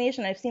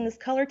information. I've seen this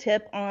color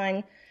tip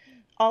on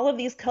all of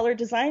these color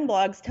design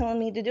blogs telling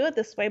me to do it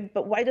this way,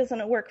 but why doesn't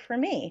it work for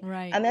me?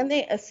 Right. And then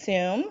they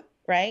assume,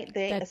 right?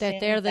 That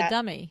they're the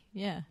dummy.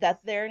 Yeah. That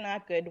they're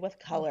not good with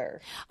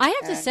color. I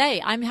have to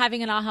say, I'm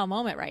having an aha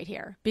moment right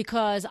here,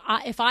 because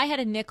if I had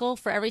a nickel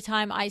for every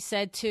time I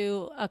said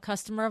to a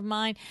customer of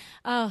mine,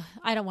 oh,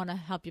 I don't want to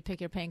help you pick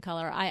your paint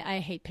color. I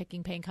hate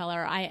picking paint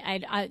color.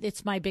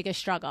 It's my biggest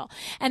struggle.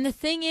 And the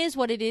thing is,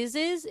 what it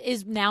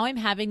is now I'm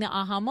having the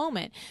aha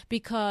moment,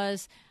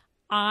 because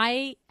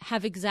I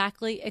have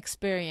exactly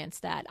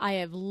experienced that. I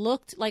have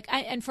looked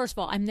and first of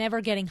all, I'm never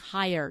getting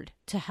hired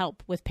to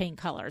help with paint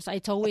colors.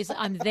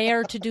 I'm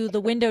there to do the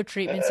window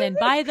treatments. And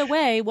by the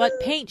way, what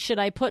paint should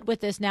I put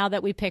with this now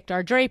that we picked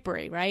our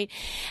drapery, right?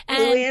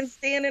 And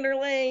stand in her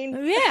lane.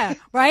 Yeah,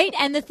 right.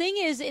 And the thing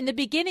is, in the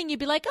beginning, you'd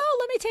be like, oh,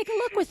 let me take a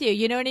look with you.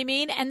 You know what I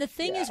mean? And the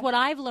thing is, what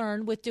I've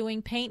learned with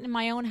doing paint in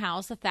my own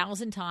house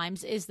 1,000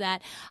 times is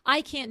that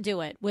I can't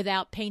do it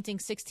without painting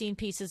 16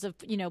 pieces of,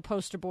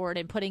 poster board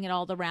and putting it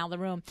all around the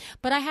room.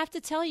 But I have to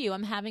tell you,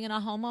 I'm having an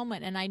aha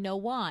moment, and I know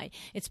why.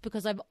 It's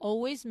because I've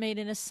always made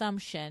an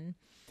assumption,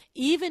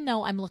 even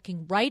though I'm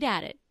looking right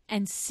at it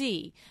and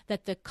see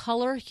that the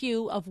color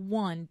hue of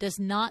one does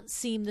not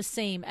seem the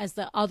same as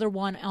the other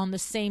one on the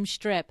same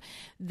strip,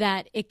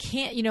 that it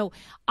can't,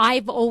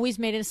 I've always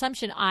made an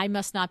assumption I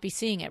must not be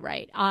seeing it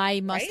right.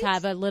 I must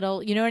have a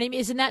little, you know what I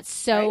mean? Isn't that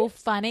so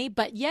funny?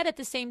 But yet at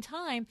the same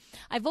time,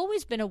 I've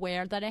always been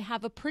aware that I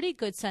have a pretty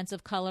good sense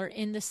of color,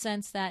 in the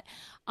sense that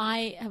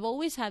I have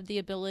always had the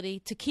ability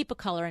to keep a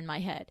color in my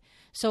head.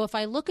 So if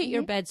I look at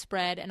your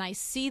bedspread and I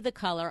see the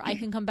color, I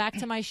can come back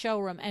to my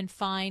showroom and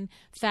find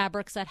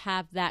fabrics that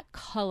have that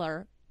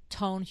color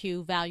tone,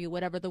 hue, value,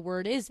 whatever the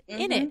word is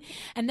in it.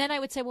 And then I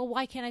would say, well,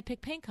 why can't I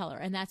pick paint color?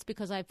 And that's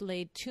because I've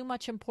laid too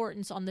much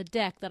importance on the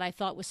deck that I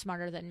thought was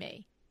smarter than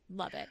me.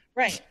 Love it.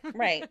 Right,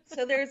 right.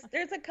 So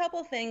there's a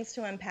couple things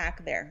to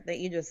unpack there that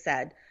you just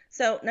said.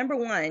 So number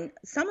one,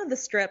 some of the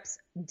strips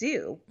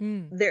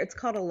it's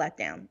called a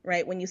letdown,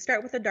 right? When you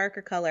start with a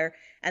darker color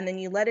and then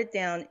you let it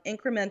down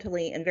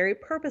incrementally and very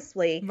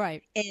purposefully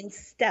in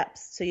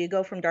steps. So you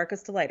go from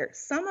darkest to lighter.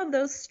 Some of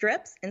those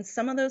strips and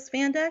some of those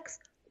fan decks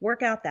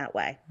work out that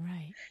way.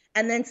 Right.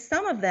 And then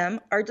some of them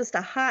are just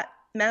a hot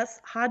mess,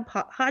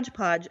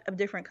 hodgepodge of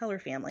different color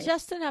families.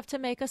 Just enough to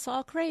make us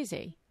all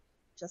crazy.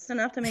 Just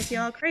enough to make you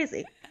all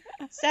crazy.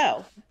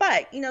 So,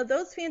 but,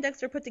 those fan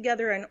decks are put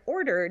together and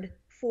ordered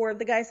for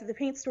the guys at the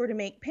paint store to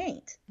make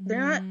paint.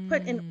 They're not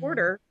put in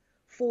order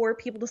for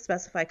people to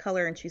specify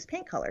color and choose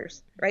paint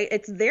colors, right?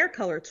 It's their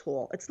color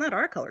tool. It's not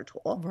our color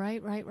tool.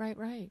 Right.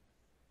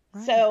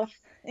 So,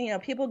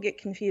 people get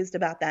confused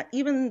about that.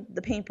 Even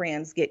the paint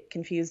brands get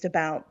confused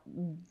about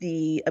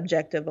the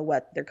objective of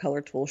what their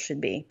color tool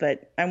should be.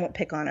 But I won't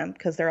pick on them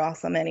because they're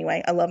awesome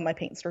anyway. I love my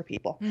paint store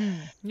people.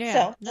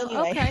 Yeah. So,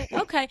 anyway.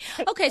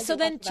 Okay. So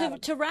then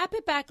to wrap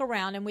it back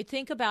around and we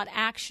think about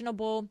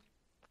actionable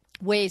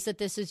ways that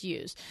this is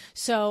used.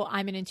 So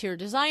I'm an interior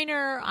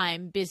designer.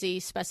 I'm busy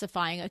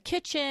specifying a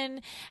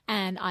kitchen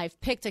and I've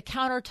picked a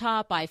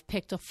countertop. I've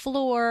picked a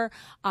floor.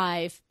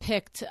 I've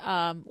picked,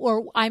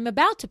 or I'm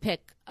about to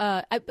pick,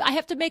 I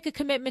have to make a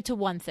commitment to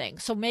one thing.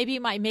 So maybe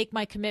I make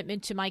my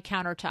commitment to my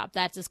countertop.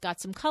 That's just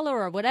got some color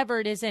or whatever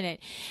it is in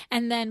it.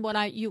 And then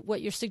what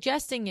you're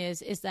suggesting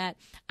is that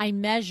I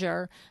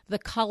measure the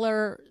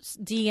color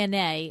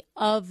DNA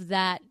of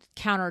that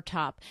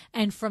countertop.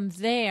 And from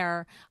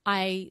there,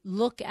 I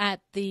look at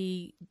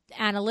the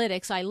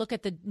analytics. I look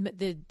at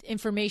the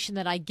information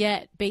that I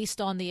get based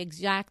on the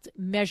exact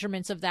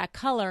measurements of that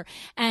color.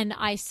 And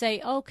I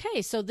say,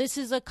 okay, so this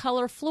is a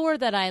color floor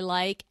that I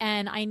like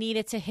and I need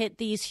it to hit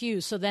these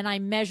hues. So then I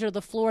measure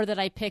the floor that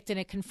I picked and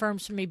it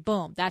confirms for me,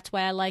 boom, that's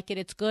why I like it.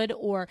 It's good.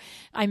 Or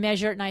I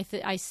measure it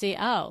and I say,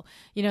 oh,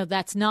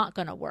 that's not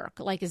going to work.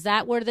 Like, is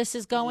that where this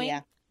is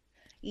going?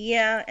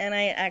 Yeah. And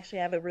I actually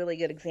have a really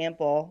good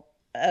example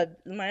of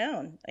my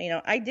own.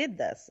 I did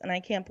this and I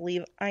can't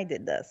believe I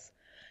did this.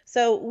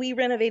 So we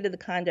renovated the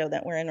condo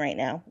that we're in right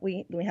now.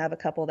 We have a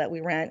couple that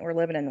we rent. We're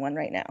living in one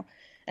right now.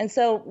 And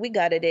so we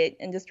gutted it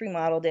and just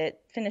remodeled it,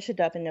 finished it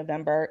up in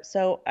November.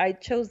 So I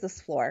chose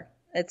this floor.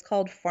 It's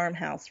called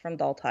Farmhouse from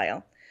Dull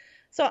Tile.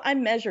 So I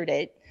measured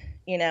it,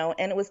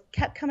 and it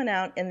kept coming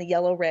out in the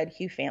yellow-red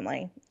hue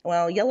family.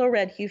 Well,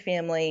 yellow-red hue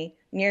family,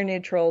 near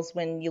neutrals,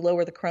 when you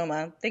lower the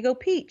chroma, they go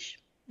peach.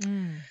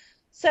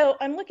 So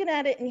I'm looking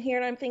at it in here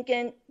and I'm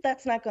thinking,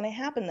 that's not going to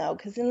happen though,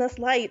 because in this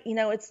light,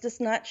 it's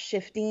just not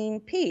shifting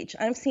peach.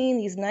 I'm seeing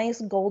these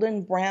nice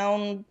golden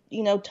brown,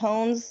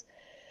 tones.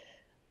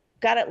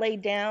 Got it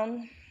laid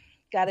down,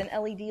 got an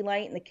LED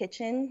light in the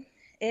kitchen.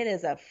 It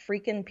is a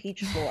freaking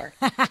peach floor.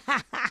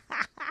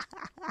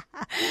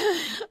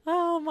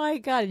 Oh my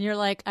God. And you're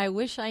like, I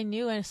wish I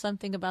knew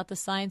something about the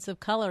science of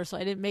color so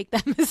I didn't make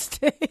that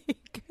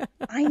mistake.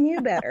 I knew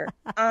better.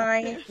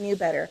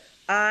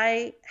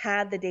 I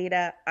had the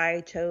data.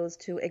 I chose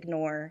to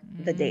ignore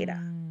the data.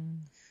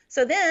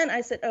 So then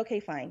I said, okay,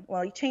 fine.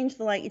 Well, you change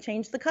the light, you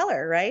change the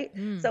color, right?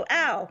 So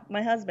Al,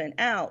 my husband,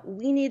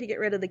 we need to get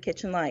rid of the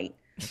kitchen light.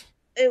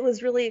 It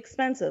was really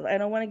expensive. I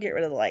don't want to get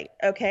rid of the light.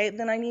 Okay,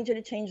 then I need you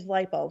to change the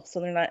light bulbs so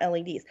they're not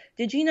LEDs.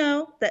 Did you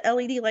know that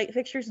LED light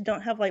fixtures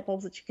don't have light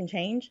bulbs that you can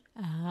change?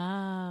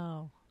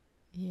 Oh,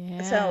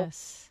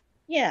 yes.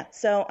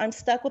 So I'm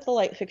stuck with the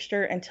light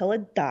fixture until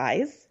it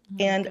dies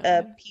and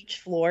a peach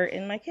floor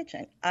in my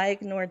kitchen. I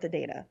ignored the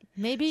data.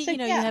 Maybe, you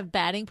have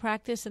batting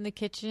practice in the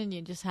kitchen.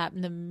 You just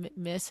happen to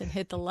miss and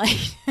hit the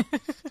light.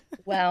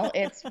 Well,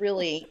 it's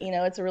really,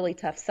 it's a really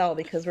tough sell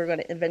because we're going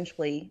to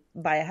eventually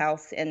buy a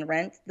house and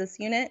rent this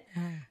unit.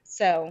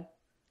 So,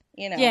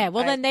 Yeah,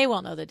 well, then they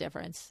won't know the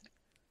difference.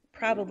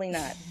 Probably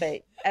not.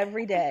 But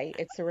every day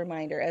it's a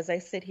reminder as I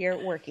sit here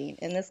working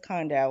in this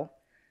condo,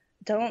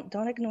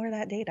 don't ignore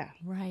that data.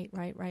 Right.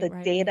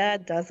 The data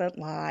doesn't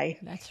lie.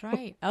 That's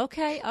right.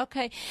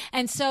 Okay.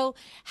 And so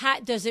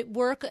does it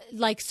work?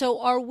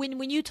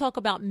 When you talk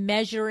about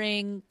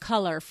measuring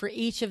color for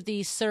each of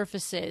these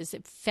surfaces,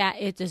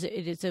 does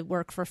it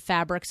work for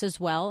fabrics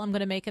as well? I'm going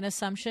to make an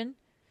assumption.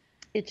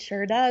 It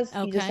sure does.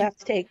 Okay. You just have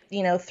to take,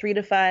 3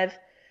 to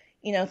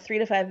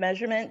 5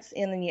 measurements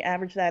and then you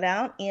average that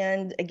out.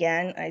 And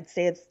again, I'd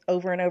say it's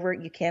over and over.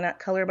 You cannot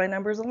color by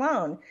numbers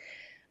alone.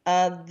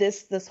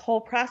 This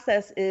whole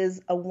process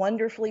is a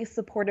wonderfully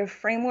supportive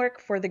framework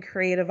for the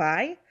creative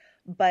eye,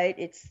 but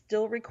it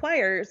still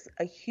requires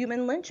a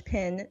human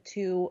linchpin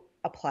to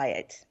apply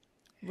it.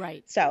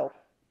 Right. So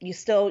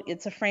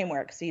it's a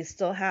framework. So you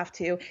still have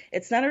to,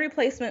 it's not a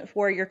replacement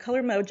for your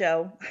color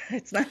mojo.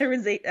 It's not a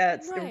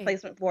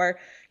replacement for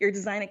your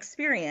design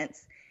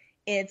experience.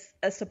 It's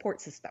a support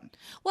system.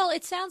 Well,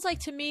 it sounds like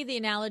to me the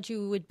analogy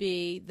would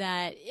be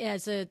that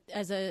as a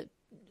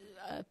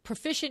a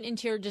proficient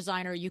interior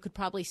designer, you could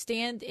probably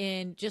stand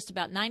in just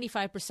about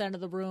 95%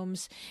 of the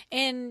rooms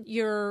in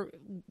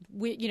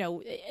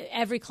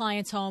every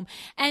client's home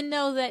and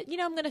know that,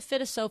 I'm going to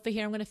fit a sofa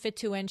here. I'm going to fit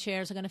 2 end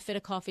chairs. I'm going to fit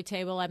a coffee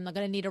table. I'm not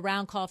going to need a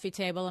round coffee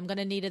table. I'm going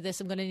to need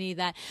this. I'm going to need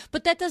that.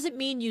 But that doesn't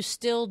mean you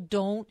still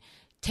don't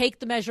take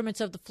the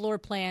measurements of the floor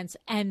plans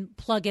and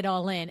plug it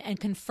all in and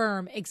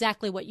confirm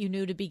exactly what you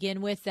knew to begin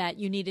with, that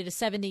you needed a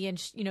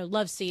 70-inch,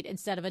 love seat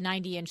instead of a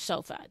 90-inch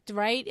sofa,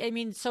 right? I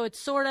mean, so it's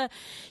sort of,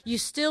 you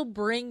still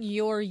bring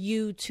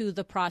you to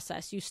the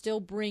process. You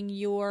still bring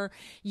your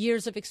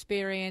years of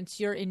experience,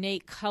 your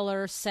innate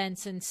color,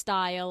 sense, and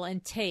style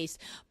and taste.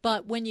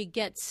 But when you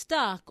get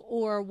stuck,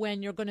 or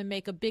when you're going to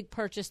make a big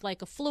purchase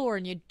like a floor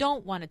and you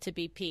don't want it to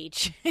be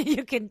peach,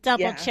 you can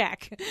double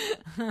check.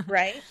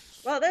 Right.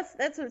 Well,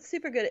 that's a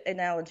super good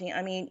analogy.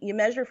 I mean, you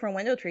measure for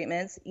window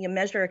treatments, you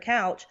measure a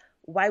couch.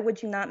 Why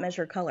would you not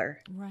measure color?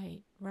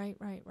 Right.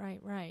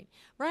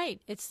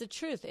 It's the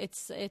truth.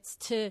 It's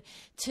the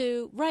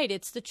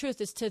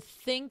truth is to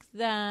think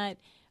that,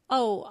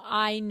 oh,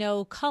 I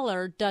know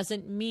color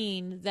doesn't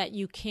mean that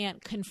you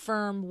can't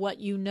confirm what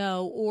you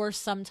know or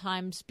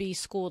sometimes be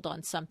schooled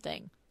on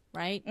something.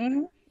 Right.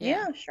 Mm-hmm.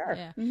 Yeah, sure.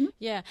 Yeah. Mm-hmm.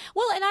 Yeah.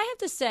 Well, and I have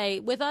to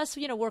say, with us,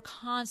 we're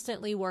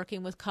constantly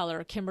working with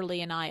color, Kimberly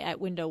and I at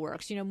Window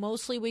Works.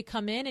 Mostly we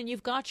come in and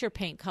you've got your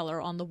paint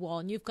color on the wall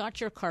and you've got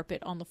your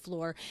carpet on the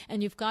floor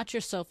and you've got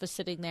your sofa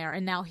sitting there.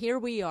 And now here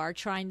we are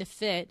trying to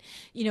fit,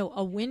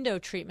 a window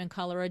treatment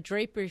color, a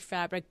drapery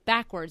fabric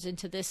backwards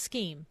into this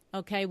scheme.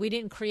 Okay, we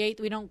don't create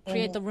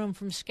the room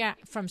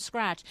from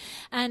scratch.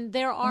 And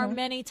there are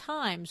many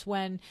times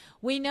when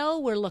we know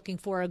we're looking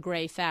for a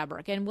gray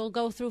fabric and we'll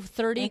go through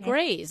 30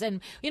 grays. And,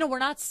 we're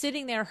not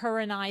sitting there, her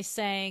and I,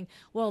 saying,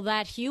 well,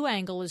 that hue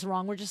angle is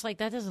wrong. We're just like,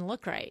 that doesn't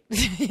look right.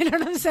 You know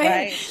what I'm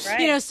saying?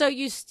 Right. So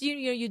you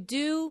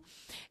do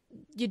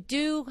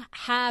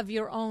have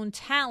your own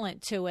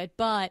talent to it,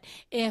 but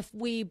if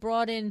we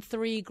brought in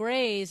 3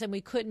 grays and we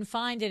couldn't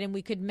find it and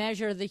we could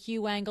measure the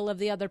hue angle of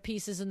the other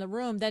pieces in the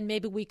room, then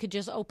maybe we could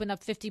just open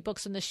up 50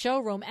 books in the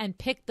showroom and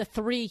pick the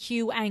 3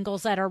 hue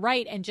angles that are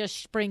right and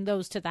just bring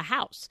those to the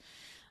house.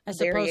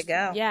 There you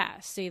go. Yeah,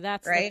 see,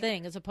 that's the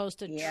thing, as opposed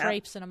to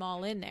traipsing them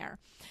all in there.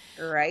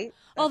 Right.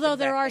 Although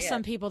there are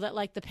some people that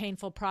like the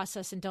painful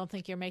process and don't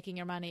think you're making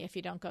your money if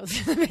you don't go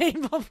through the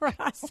painful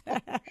process.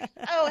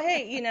 Oh,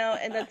 hey,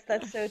 and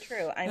that's so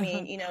true. I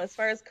mean, as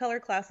far as color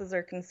classes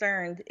are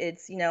concerned,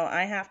 it's,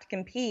 I have to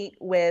compete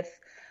with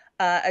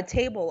a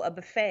table, a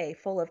buffet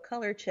full of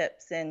color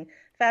chips and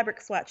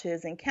fabric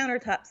swatches and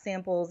countertop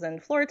samples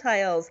and floor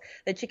tiles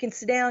that you can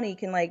sit down and you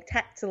can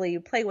tactily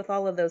play with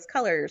all of those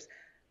colors.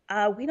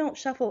 We don't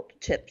shuffle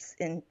chips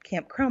in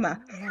Camp Chroma,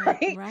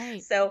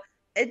 right? So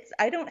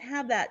I don't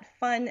have that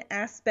fun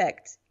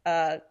aspect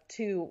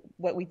to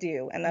what we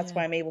do, and that's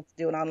why I'm able to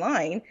do it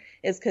online,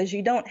 is because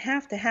you don't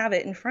have to have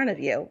it in front of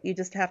you. You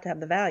just have to have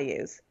the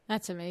values.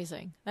 That's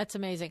amazing.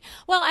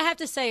 Well, I have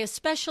to say,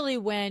 especially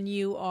when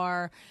you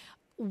are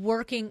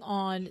working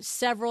on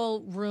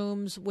several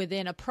rooms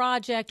within a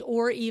project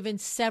or even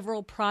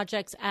several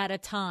projects at a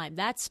time.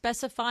 That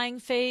specifying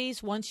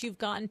phase, once you've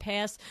gotten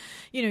past,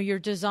 your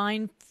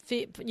design,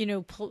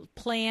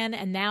 plan,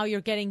 and now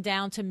you're getting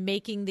down to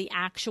making the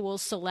actual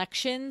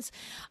selections,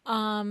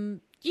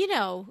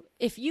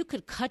 if you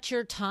could cut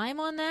your time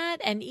on that,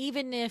 and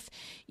even if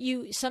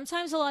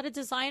sometimes a lot of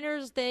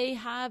designers, they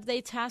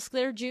task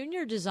their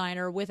junior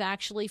designer with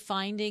actually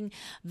finding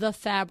the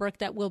fabric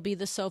that will be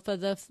the sofa,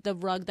 the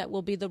rug that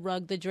will be the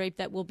rug, the drape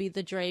that will be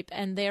the drape,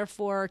 and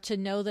therefore to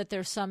know that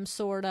there's some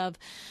sort of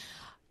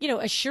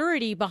a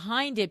surety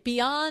behind it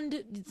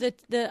beyond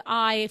the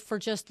eye for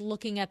just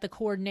looking at the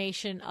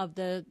coordination of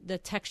the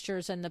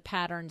textures and the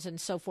patterns and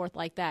so forth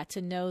like that,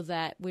 to know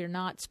that we're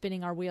not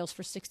spinning our wheels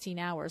for 16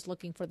 hours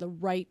looking for the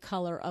right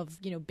color of,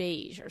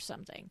 beige or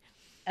something.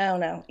 Oh,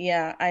 no.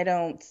 Yeah, I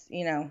don't,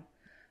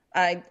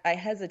 I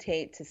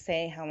hesitate to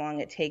say how long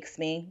it takes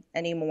me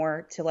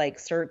anymore to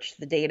search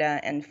the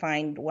data and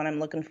find what I'm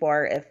looking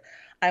for. If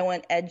I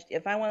want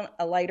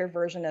a lighter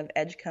version of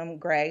Edgecombe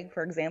Gray,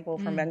 for example,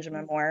 from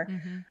Benjamin Moore,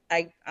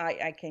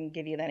 I can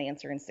give you that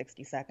answer in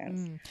 60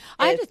 seconds.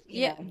 I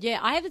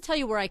have to tell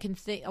you where I can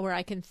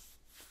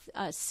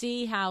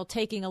see how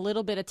taking a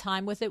little bit of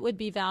time with it would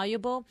be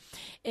valuable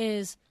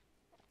is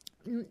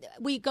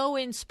we go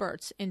in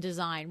spurts in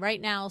design. Right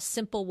now,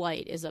 simple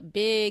white is a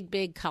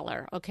big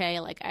color. Okay,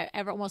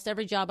 almost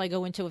every job I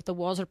go into, if the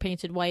walls are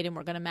painted white and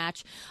we're going to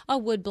match a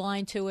wood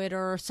blind to it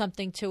or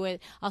something to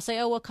it, I'll say,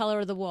 oh, what color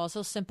are the walls?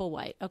 Oh, simple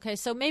white. Okay,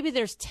 so maybe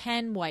there's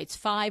 10 whites,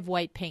 5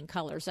 white paint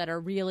colors that are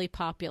really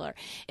popular.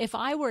 If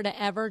I were to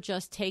ever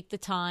just take the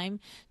time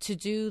to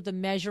do the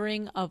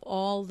measuring of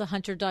all the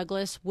Hunter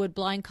Douglas wood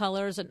blind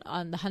colors and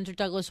on the Hunter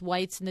Douglas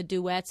whites and the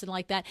duets and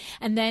like that,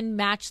 and then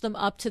match them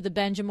up to the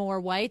Benjamin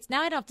Moore whites,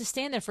 now I don't have to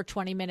stand there for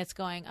 20 minutes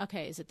going,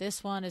 okay, is it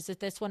this one? Is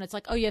it this one? It's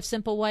like, oh, you have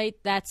simple white.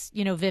 That's,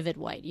 vivid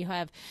white. You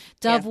have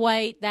dove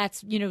white.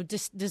 That's,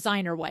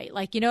 designer white.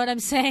 You know what I'm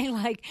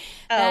saying?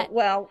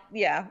 Well,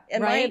 yeah.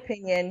 In my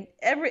opinion,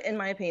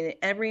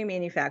 every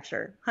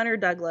manufacturer, Hunter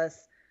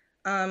Douglas,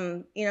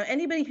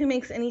 Anybody who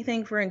makes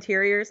anything for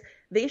interiors,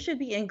 they should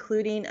be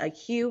including a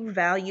hue,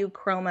 value,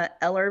 chroma,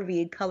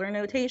 LRV color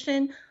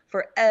notation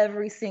for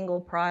every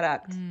single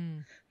product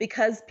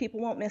because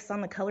people won't miss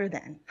on the color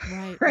then.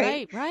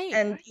 Right.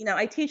 And,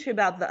 I teach you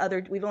about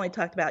we've only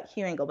talked about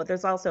hue angle, but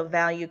there's also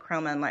value,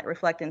 chroma, and light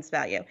reflectance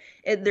value.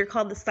 They're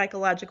called the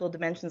psychological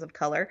dimensions of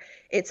color.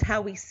 It's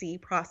how we see,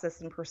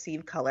 process, and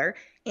perceive color.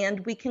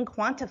 And we can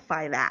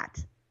quantify that.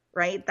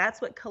 Right?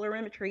 That's what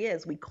colorimetry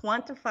is. We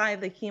quantify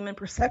the human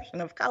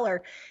perception of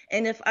color.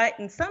 And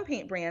in some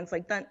paint brands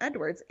like Dunn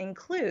Edwards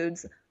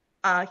includes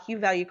hue,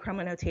 value,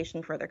 chroma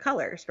notation for their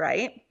colors,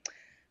 right?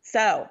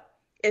 So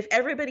if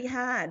everybody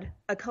had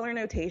a color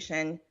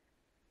notation,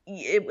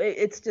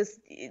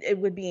 it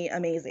would be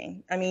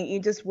amazing. I mean, you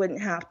just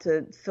wouldn't have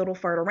to fiddle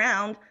fart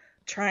around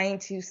trying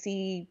to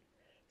see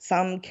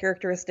some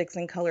characteristics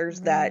and colors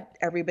that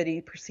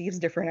everybody perceives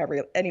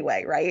different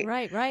anyway, right?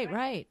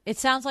 Right. It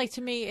sounds like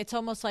to me, it's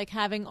almost like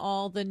having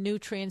all the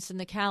nutrients and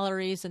the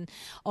calories and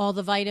all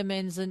the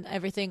vitamins and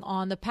everything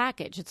on the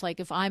package. It's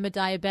like if I'm a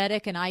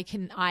diabetic and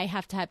I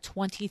have to have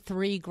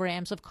 23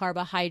 grams of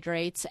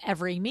carbohydrates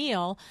every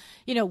meal,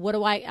 what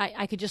do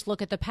I could just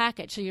look at the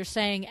package. So you're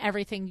saying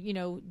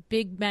everything,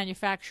 big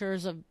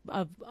manufacturers of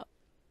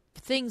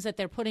things that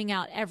they're putting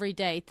out every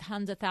day,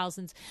 tons of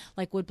thousands,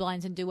 like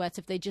Woodblinds and Duets,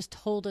 if they just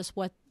told us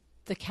what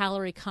the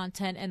calorie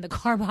content and the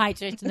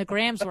carbohydrates and the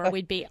grams were,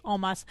 we'd be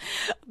almost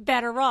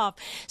better off.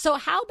 So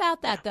how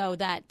about that, though,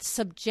 that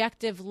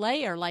subjective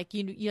layer, like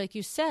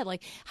you said,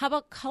 like how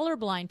about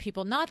colorblind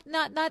people? Not,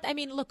 I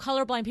mean, look,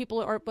 colorblind people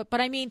are,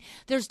 but I mean,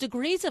 there's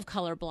degrees of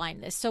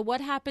colorblindness. So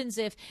what happens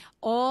if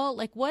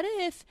what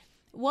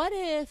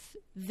if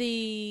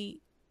the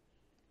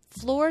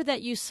floor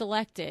that you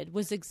selected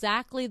was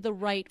exactly the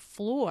right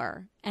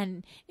floor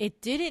and it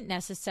didn't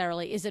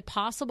necessarily, is it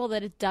possible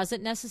that it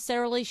doesn't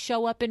necessarily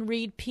show up in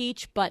Reed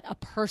Peach, but a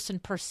person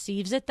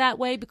perceives it that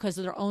way because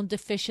of their own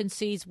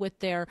deficiencies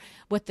with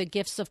what the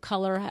gifts of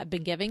color have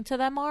been giving to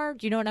them are?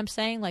 Do you know what I'm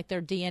saying? Like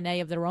their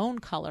DNA of their own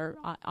color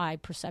eye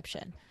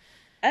perception.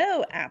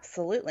 Oh,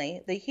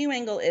 absolutely. The hue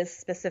angle is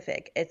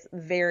specific. It's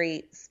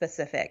very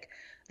specific.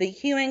 The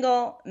hue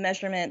angle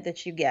measurement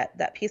that you get,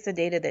 that piece of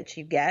data that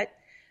you get,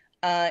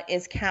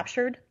 is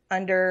captured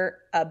under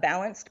a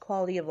balanced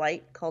quality of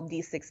light called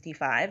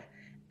D65,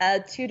 a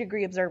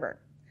 2-degree observer.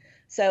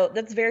 So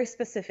that's very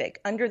specific.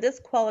 Under this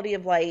quality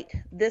of light,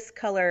 this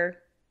color,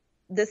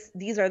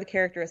 these are the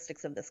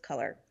characteristics of this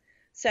color.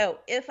 So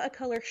if a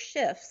color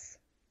shifts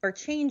or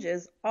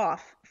changes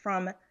off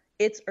from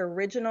its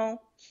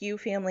original hue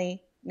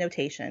family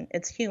notation,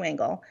 its hue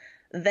angle,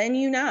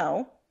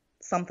 then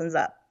something's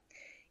up.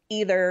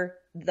 Either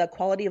the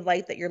quality of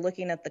light that you're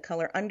looking at the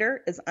color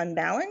under is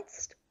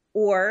unbalanced,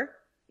 or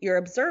your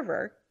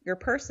observer, your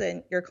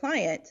person, your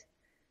client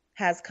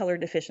has color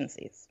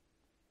deficiencies.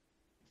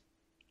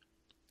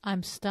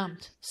 I'm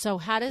stumped. So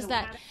what does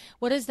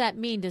that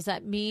mean? Does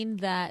that mean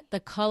that the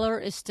color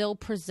is still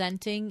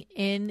presenting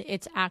in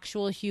its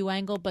actual hue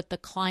angle, but the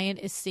client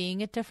is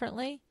seeing it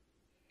differently?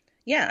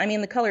 Yeah, I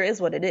mean, the color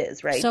is what it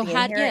is, right? So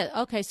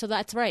okay, so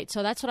that's right.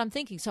 So that's what I'm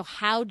thinking. So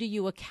how do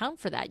you account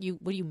for that? You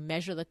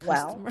measure the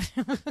customer?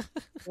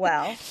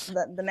 Well,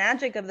 the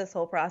magic of this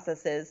whole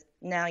process is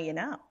now you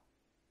know.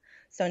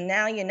 So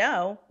now you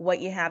know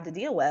what you have to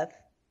deal with,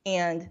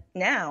 and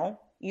now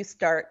you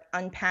start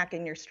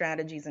unpacking your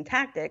strategies and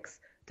tactics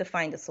to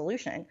find a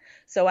solution.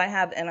 So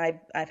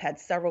I've had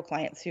several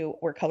clients who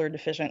were color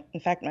deficient.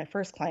 In fact, my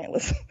first client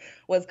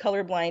was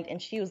colorblind,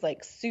 and she was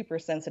like super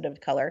sensitive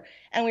to color,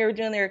 and we were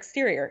doing their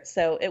exterior.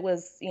 So it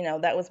was,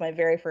 that was my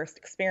very first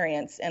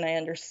experience, and I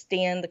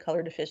understand the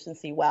color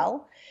deficiency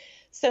well.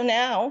 So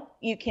now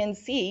you can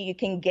see, you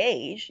can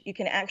gauge, you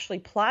can actually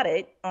plot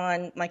it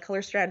on my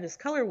color strategist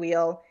color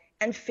wheel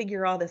and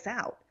figure all this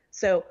out.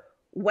 So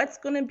what's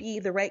going to be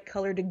the right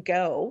color to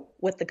go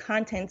with the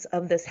contents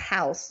of this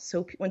house?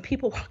 So when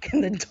people walk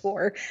in the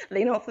door,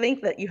 they don't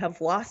think that you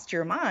have lost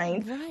your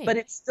mind, right, but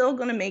it's still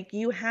going to make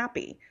you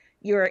happy.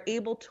 You're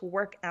able to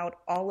work out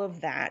all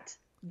of that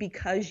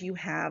because you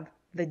have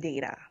the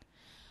data,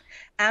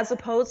 as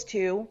opposed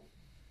to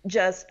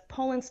just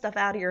pulling stuff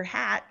out of your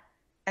hat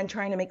and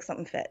trying to make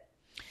something fit.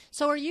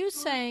 So are you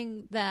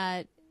saying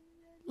that,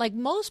 like,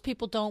 most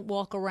people don't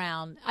walk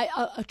around,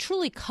 a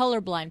truly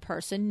colorblind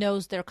person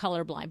knows they're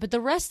colorblind, but the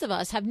rest of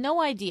us have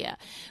no idea.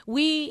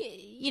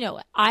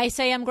 I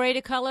say I'm great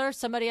at color.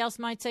 Somebody else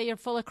might say you're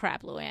full of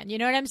crap, Luann. You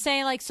know what I'm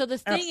saying? Like, so the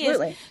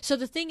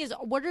thing is,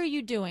 what are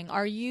you doing?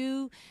 Are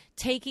you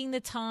taking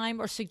the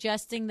time or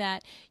suggesting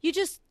that you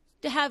just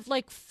have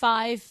like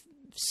 5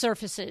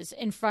 surfaces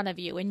in front of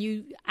you and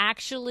you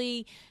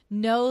actually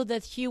know the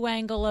hue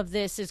angle of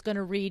this is going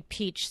to read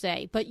peach,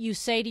 say, but you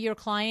say to your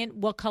client,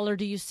 what color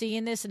do you see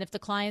in this? And if the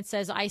client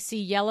says, I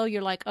see yellow,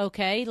 you're like,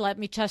 okay, let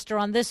me test her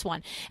on this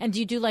one. And do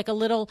you do like a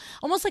little,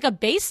 almost like a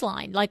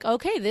baseline, like,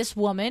 okay, this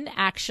woman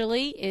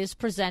actually is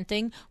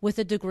presenting with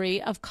a degree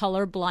of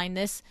color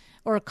blindness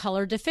or a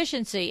color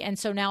deficiency. And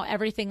so now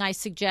everything I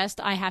suggest,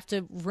 I have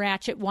to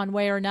ratchet one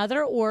way or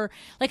another? Or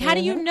like, how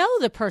do you know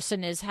the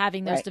person is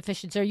having those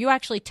deficiencies? Are you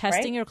actually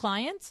testing your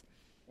clients?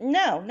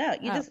 No,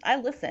 Oh, I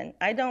listen.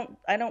 I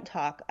don't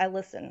talk. I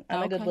listen.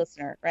 I'm a good okay.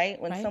 listener, right?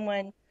 When Right.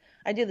 someone,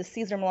 I do the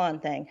Caesar Milan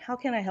thing. How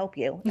can I help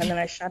you? And then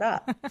I shut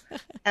up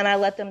and I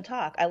let them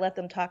talk. I let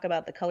them talk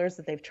about the colors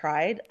that they've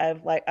tried. I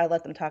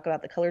let them talk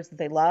about the colors that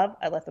they love.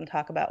 I let them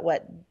talk about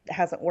what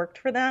hasn't worked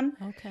for them.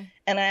 Okay.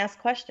 And I ask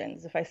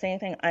questions. If I say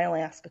anything, I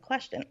only ask a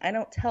question. I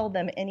don't tell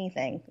them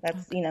anything.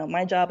 That's, Okay.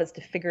 my job is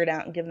to figure it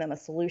out and give them a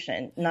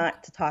solution, Okay.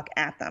 not to talk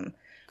at them,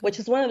 which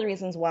Good. is one of the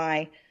reasons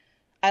why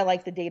I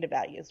like the data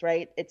values,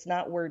 right? It's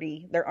not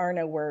wordy. There are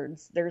no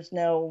words. There's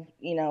no,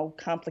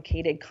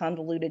 complicated,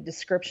 convoluted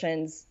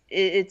descriptions.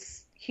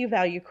 It's Q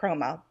value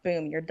chroma.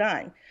 Boom, you're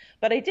done.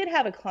 But I did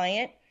have a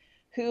client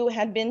who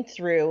had been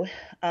through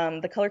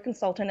the color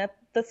consultant at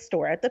the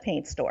store, at the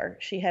paint store.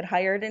 She had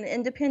hired an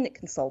independent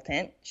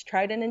consultant. She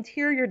tried an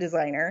interior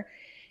designer,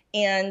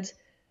 and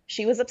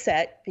she was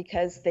upset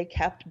because they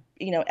kept,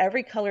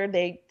 every color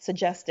they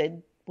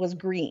suggested was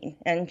green.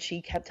 And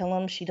she kept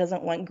telling them she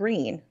doesn't want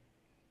green.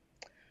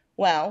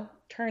 Well,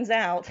 turns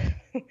out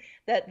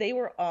that they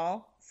were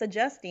all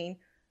suggesting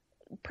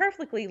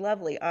perfectly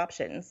lovely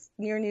options,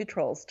 near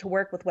neutrals, to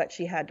work with what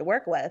she had to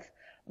work with.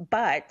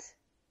 But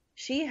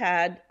she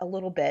had a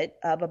little bit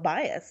of a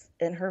bias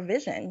in her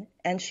vision,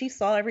 and she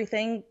saw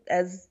everything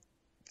as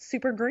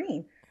super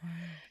green.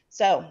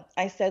 So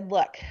I said,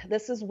 look,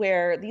 these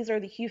are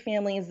the hue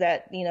families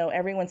that,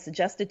 everyone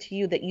suggested to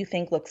you that you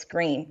think looks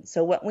green.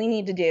 So what we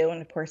need to do,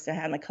 and of course I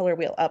had my color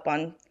wheel up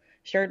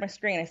shared my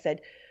screen. I said,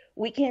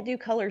 we can't do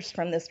colors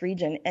from this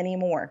region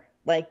anymore.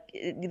 Like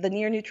the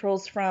near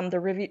neutrals from the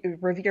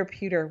Revere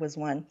Pewter was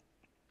one.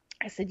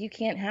 I said, you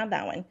can't have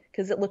that one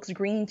because it looks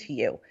green to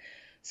you.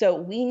 So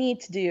we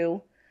need to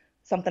do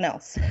something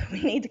else.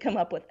 We need to come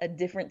up with a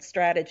different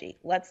strategy.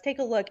 Let's take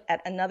a look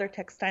at another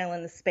textile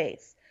in the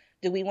space.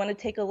 Do we want to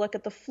take a look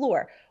at the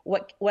floor?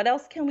 What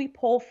else can we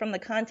pull from the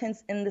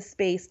contents in the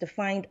space to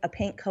find a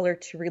paint color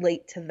to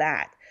relate to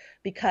that?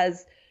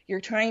 Because you're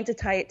trying to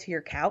tie it to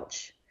your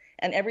couch,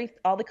 and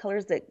all the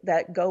colors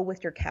that go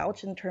with your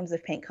couch in terms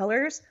of paint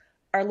colors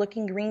are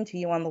looking green to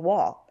you on the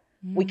wall.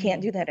 We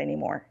can't do that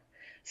anymore.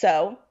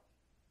 So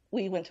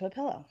we went to a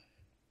pillow.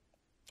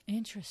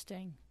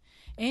 Interesting.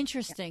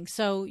 Interesting.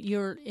 So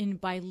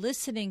by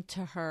listening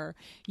to her,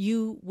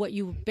 what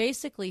you were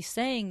basically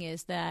saying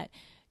is that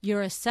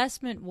your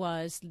assessment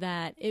was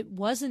that it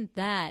wasn't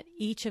that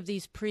each of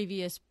these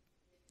previous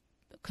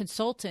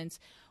consultants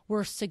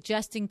were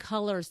suggesting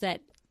colors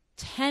that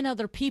 10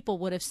 other people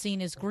would have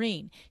seen as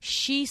green.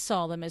 She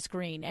saw them as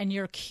green. And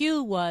your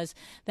cue was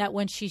that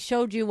when she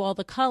showed you all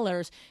the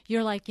colors,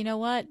 you're like, you know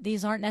what?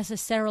 These aren't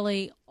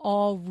necessarily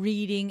all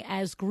reading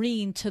as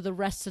green to the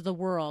rest of the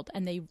world,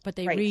 but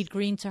they Right. read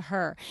green to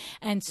her.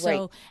 And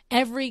so Right.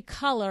 every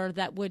color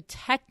that would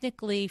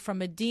technically,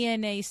 from a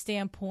DNA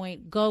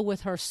standpoint, go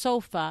with her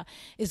sofa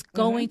is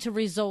going to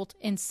result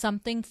in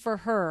something for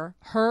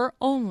her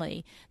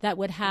only, that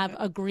would have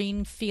a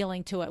green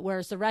feeling to it,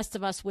 whereas the rest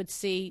of us would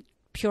see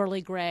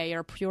purely gray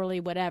or purely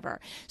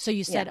whatever. So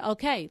you said,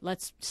 okay,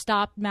 let's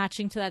stop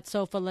matching to that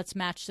sofa. Let's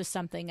match to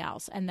something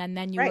else. And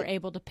then you were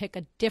able to pick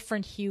a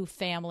different hue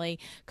family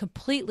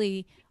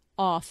completely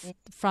off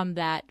from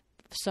that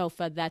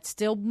sofa that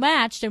still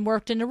matched and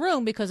worked in the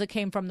room because it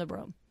came from the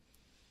room.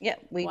 Yeah,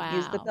 we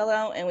used the Wow.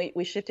 pillow and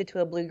we shifted to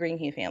a blue-green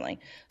hue family.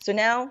 So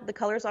now the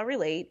colors all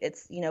relate.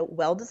 It's,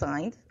 well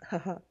designed,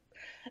 a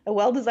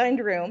well-designed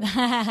room.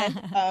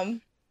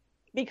 And,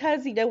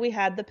 because, we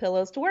had the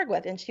pillows to work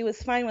with, and she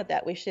was fine with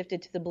that. We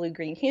shifted to the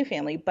blue-green hue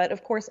family. But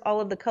of course, all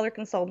of the color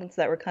consultants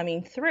that were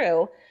coming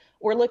through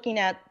were looking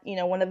at,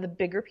 one of the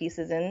bigger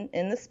pieces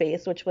in the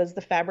space, which was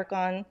the fabric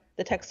on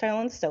the textile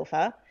on the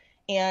sofa.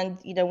 And,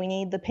 we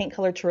need the paint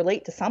color to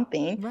relate to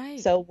something. Right.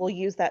 So we'll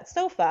use that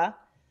sofa.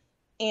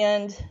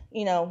 And,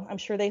 I'm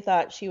sure they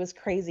thought she was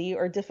crazy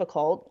or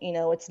difficult.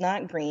 It's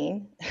not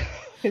green.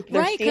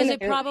 Right, because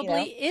it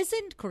probably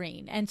isn't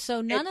green. And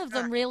so none of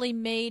them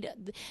made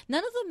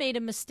a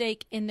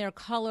mistake in their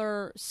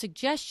color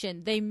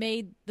suggestion. They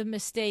made the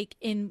mistake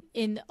in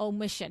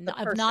omission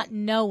of not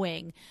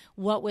knowing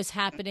what was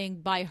happening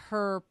by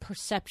her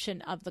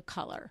perception of the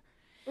color.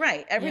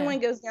 Right. Everyone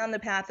goes down the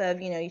path of,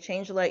 you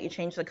change the light, you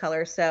change the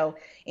color. So,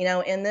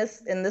 in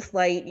this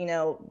light,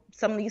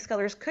 some of these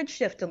colors could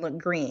shift and look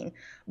green,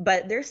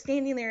 but they're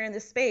standing there in the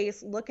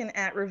space looking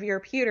at Revere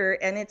Pewter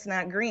and it's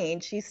not green.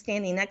 She's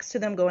standing next to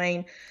them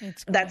going,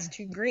 that's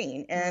too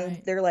green.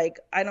 And they're like,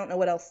 I don't know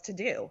what else to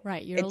do.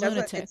 Right. You're a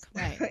lunatic.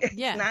 Right.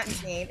 It's not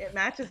green. It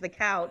matches the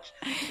couch.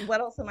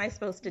 What else am I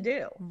supposed to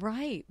do?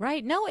 Right.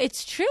 Right. No,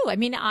 it's true. I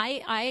mean,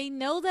 I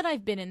know that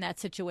I've been in that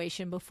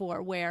situation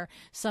before where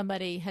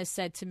somebody has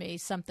said to me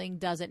something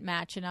doesn't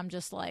match and I'm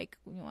just like,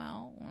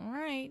 well, all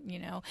right,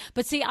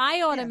 But see,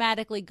 I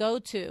automatically go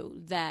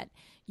to that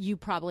you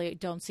probably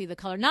don't see the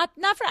color.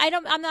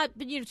 I'm not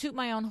toot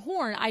my own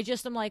horn. I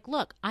just am like,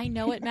 look, I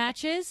know it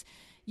matches.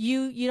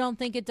 You don't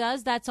think it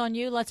does? That's on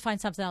you. Let's find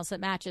something else that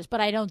matches.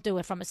 But I don't do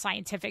it from a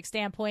scientific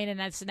standpoint, and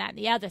that's that and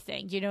the other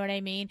thing. Do you know what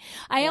I mean?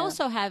 I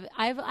also have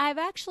I've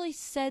actually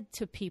said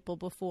to people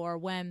before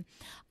when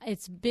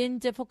it's been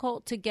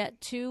difficult to get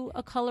to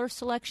a color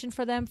selection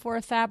for them for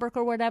a fabric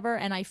or whatever,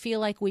 and I feel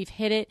like we've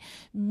hit it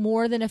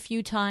more than a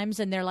few times,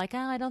 and they're like,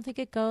 I don't think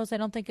it goes. I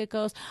don't think it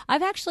goes.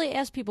 I've actually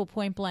asked people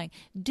point blank,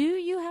 do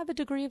you have a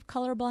degree of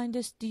color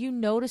blindness? Do you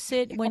notice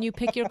it when you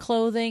pick your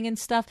clothing and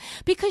stuff?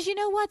 Because you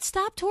know what?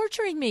 Stop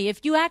torturing me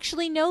if you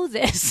actually know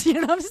this. You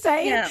know what I'm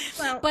saying? Yeah.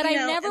 Well, but I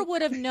never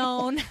would have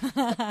known.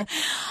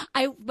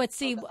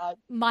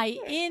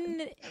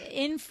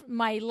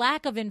 My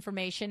lack of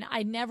information,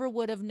 I never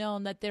would have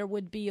known that there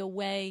would be a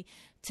way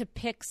to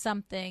pick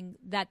something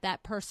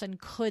that person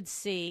could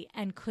see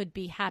and could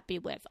be happy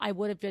with. I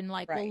would have been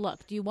like, well,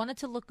 look, do you want it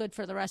to look good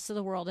for the rest of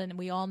the world and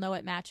we all know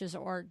it matches,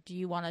 or do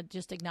you want to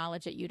just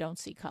acknowledge that you don't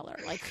see color?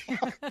 Like,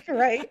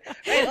 right.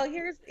 Well,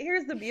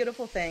 here's the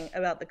beautiful thing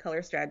about the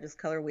color strategist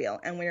color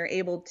wheel, and we are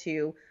able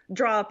to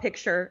draw a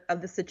picture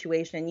of the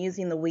situation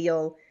using the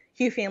wheel,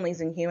 hue families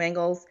and hue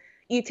angles.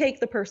 You take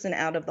the person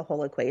out of the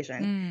whole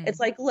equation. It's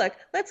like, look,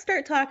 let's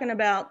start talking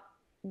about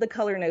the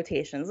color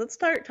notations. Let's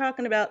start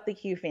talking about the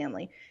hue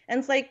family. And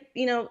it's like,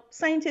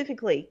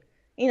 scientifically,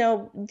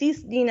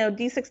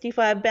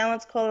 D65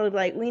 balanced color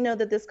light, we know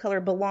that this color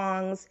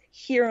belongs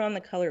here on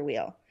the color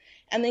wheel.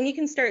 And then you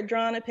can start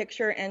drawing a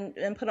picture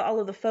and put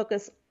all of the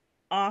focus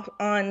off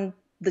on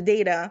the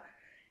data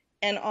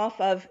and off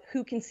of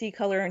who can see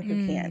color and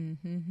who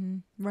can't. Mm-hmm.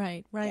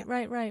 Right.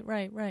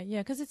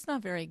 Yeah, because it's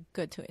not very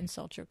good to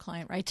insult your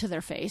client right to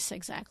their face.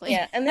 Exactly.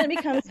 Yeah, and then it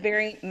becomes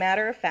very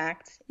matter of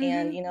fact,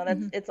 and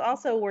it's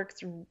also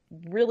works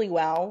really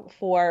well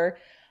for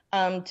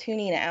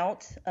tuning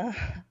out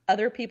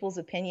other people's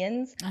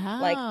opinions. Oh,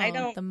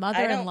 like the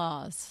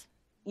mother-in-laws.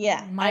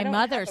 Yeah, my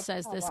mother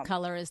says this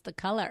color is the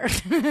color.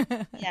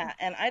 Yeah,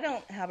 and I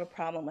don't have a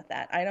problem with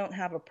that. I don't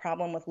have a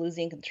problem with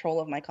losing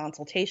control of my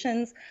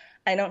consultations.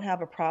 I don't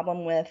have a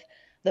problem with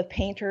the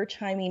painter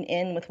chiming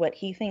in with what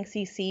he thinks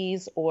he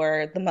sees,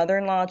 or the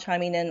mother-in-law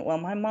chiming in, well,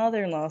 my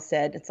mother-in-law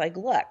said. It's like,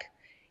 look,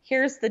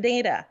 here's the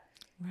data.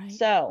 Right.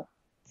 So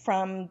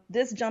from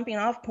this jumping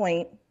off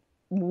point,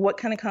 what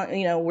kind of,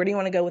 where do you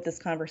want to go with this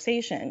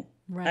conversation?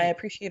 Right. I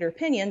appreciate her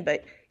opinion,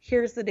 but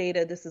here's the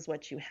data. This is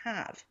what you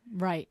have.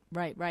 Right.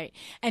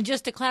 And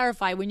just to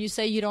clarify, when you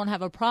say you don't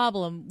have a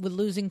problem with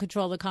losing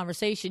control of the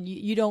conversation,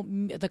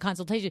 the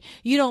consultation,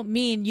 you don't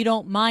mean you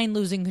don't mind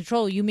losing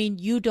control. You mean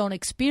you don't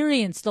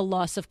experience the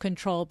loss of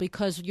control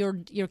because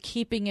you're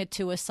keeping it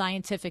to a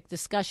scientific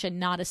discussion,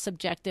 not a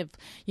subjective,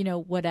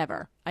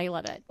 whatever. I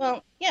love it.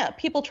 Well, yeah,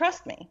 people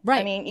trust me.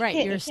 Right. I mean,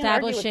 You're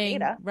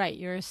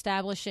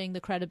establishing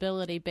the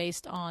credibility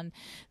based on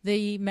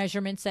the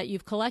measurements that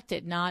you've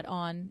collected, not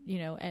on,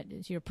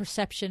 your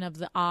perception of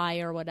the eye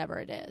or whatever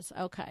it is.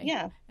 Okay.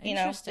 Yeah.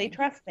 They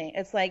trust me.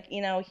 It's like,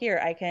 here,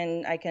 I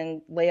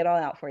can lay it all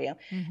out for you.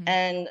 Mm-hmm.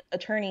 And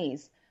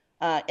attorneys,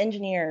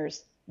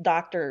 engineers,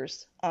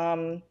 doctors,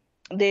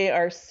 they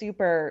are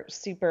super,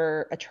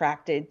 super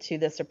attracted to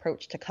this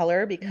approach to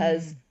color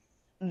because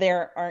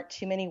there aren't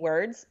too many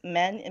words.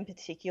 Men in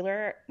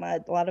particular, a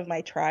lot of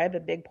my tribe,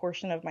 a big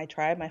portion of my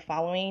tribe, my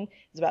following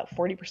is about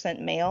 40%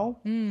 male.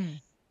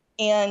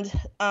 And,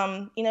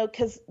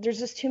 because there's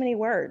just too many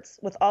words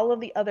with all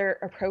of the other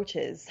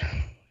approaches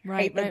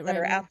that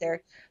are out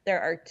there. There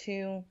are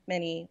too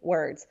many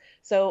words.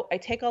 So I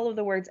take all of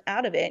the words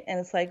out of it, and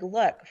it's like,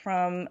 look,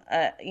 from,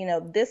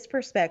 this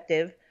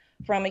perspective,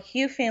 from a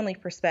hue family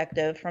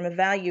perspective, from a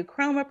value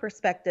chroma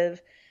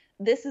perspective,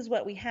 this is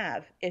what we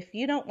have. If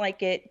you don't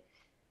like it,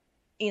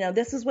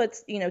 this is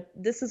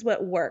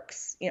what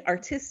works.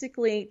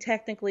 Artistically,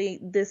 technically,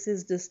 this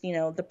is just,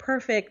 the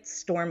perfect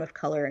storm of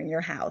color in your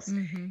house.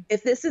 Mm-hmm.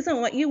 If this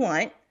isn't what you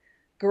want,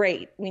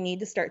 great. We need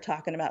to start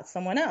talking about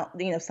something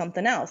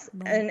else.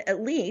 Right. And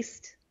at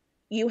least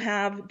you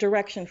have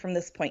direction from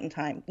this point in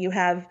time. You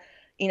have,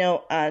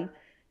 a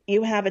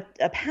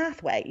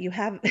pathway. You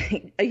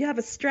have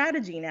a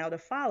strategy now to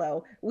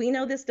follow. We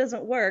know this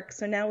doesn't work,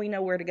 so now we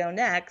know where to go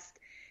next.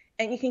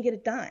 And you can get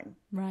it done.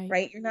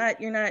 Right.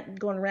 You're not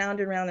going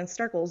round and round in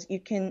circles. You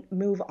can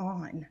move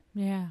on.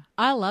 Yeah.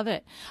 I love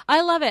it.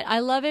 I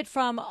love it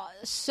from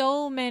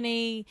so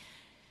many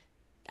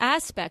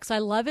aspects. I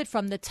love it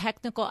from the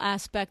technical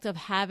aspect of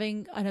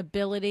having an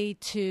ability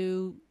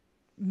to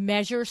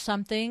measure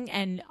something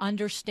and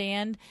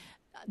understand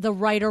the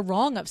right or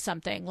wrong of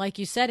something, like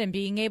you said, and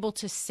being able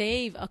to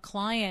save a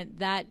client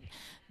that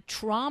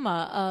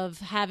trauma of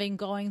having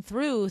going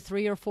through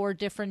 3 or 4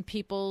 different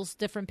people's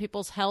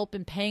help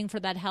and paying for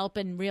that help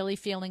and really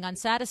feeling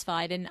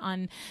unsatisfied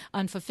and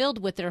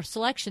unfulfilled with their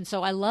selection.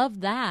 So I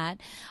love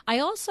that. I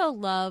also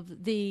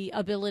love the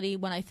ability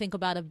when I think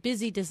about a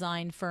busy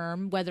design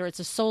firm, whether it's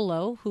a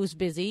solo who's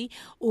busy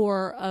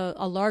or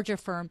a larger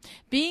firm,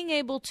 being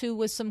able to,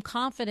 with some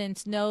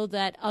confidence, know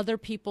that other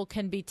people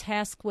can be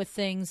tasked with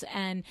things.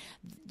 And,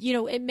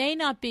 it may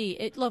not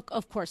be, look,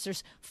 of course,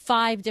 there's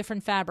 5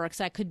 different fabrics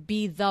that could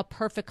be the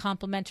perfect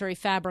complementary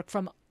fabric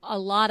from a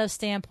lot of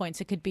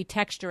standpoints. It could be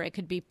texture, it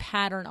could be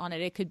pattern on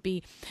it, it could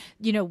be,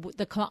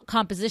 the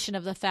composition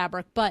of the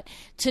fabric. But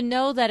to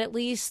know that at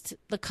least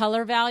the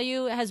color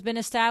value has been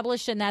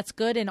established, and that's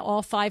good, and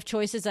all 5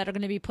 choices that are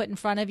going to be put in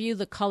front of you,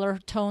 the color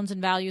tones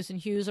and values and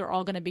hues are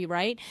all going to be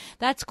right.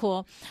 That's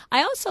cool.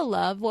 I also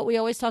love what we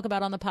always talk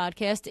about on the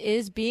podcast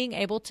is being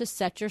able to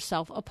set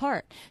yourself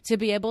apart, to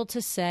be able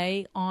to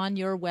say on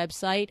your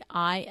website,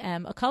 I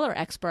am a color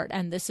expert,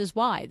 and this is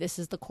why. This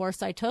is the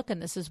course I took,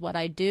 and this is what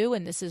I do,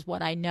 and this is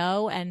what I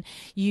know, and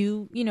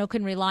you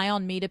can rely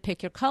on me to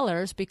pick your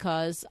colors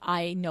because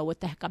I know what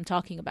the heck I'm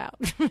talking about.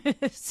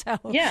 So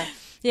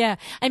yeah.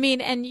 I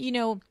mean, and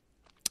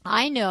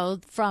I know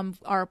from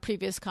our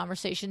previous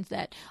conversations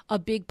that a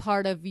big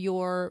part of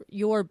your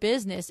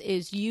business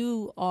is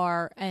you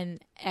are an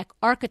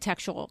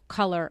architectural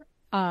color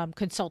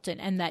consultant,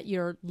 and that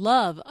your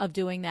love of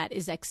doing that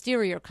is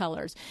exterior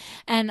colors.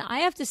 And I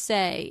have to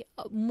say,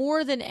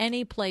 more than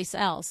any place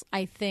else,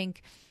 I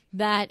think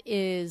that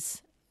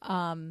is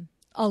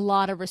a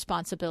lot of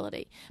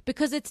responsibility,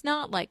 because it's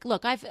not like,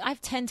 look,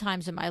 I've 10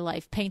 times in my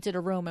life painted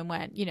a room and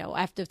went,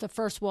 after the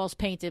first wall's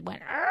painted,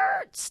 went,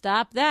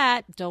 stop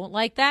that. Don't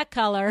like that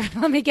color.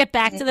 Let me get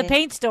back to the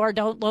paint store.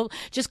 Don't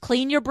just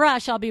clean your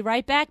brush. I'll be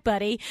right back,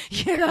 buddy.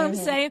 You know what I'm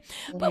saying?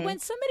 But when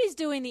somebody's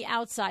doing the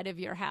outside of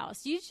your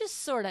house, you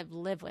just sort of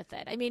live with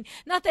it. I mean,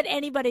 not that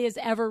anybody has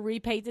ever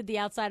repainted the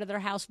outside of their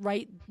house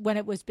right when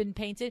it was been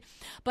painted,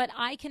 but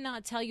I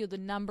cannot tell you the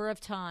number of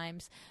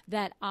times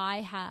that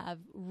I have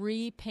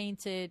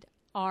repainted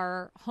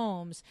our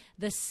homes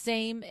the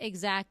same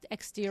exact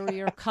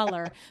exterior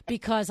color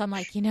because I'm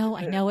like, I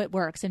know it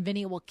works, and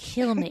Vinny will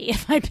kill me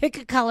if I pick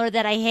a color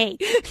that I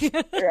hate.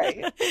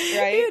 Right.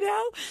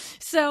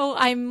 So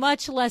I'm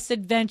much less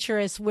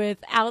adventurous with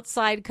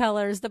outside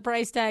colors. The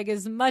price tag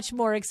is much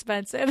more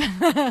expensive.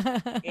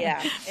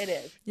 Yeah, it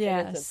is.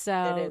 Yeah, it is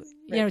so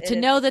to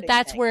know that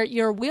that's where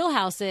your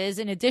wheelhouse is,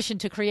 in addition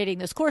to creating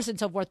this course and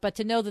so forth, but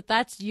to know that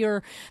that's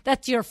your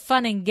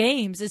fun and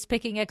games is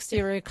picking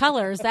exterior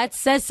colors, that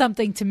says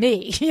something to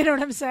me. You know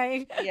what I'm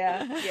saying?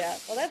 Yeah.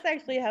 Well, that's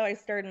actually how I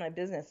started my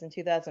business in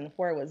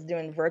 2004, was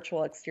doing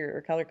virtual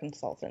exterior color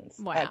consultations,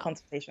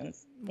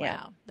 consultations.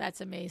 Wow, that's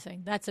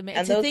amazing. That's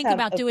amazing. To think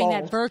about doing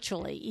that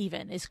virtually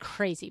even is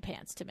crazy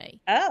pants to me.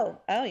 Oh,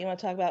 you want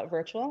to talk about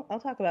virtual? I'll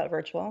talk about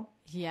virtual.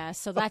 Yeah,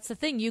 so that's the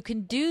thing. You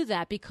can do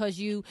that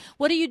because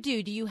what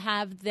do? Do you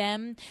have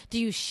them, do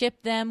you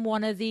ship them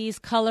one of these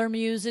color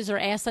muses, or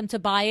ask them to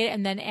buy it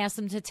and then ask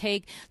them to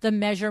take the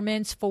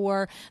measurements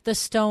for the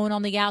stone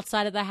on the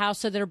outside of the house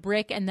so they're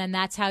brick, and then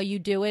that's how you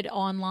do it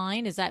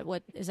online? Is that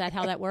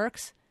how that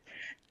works?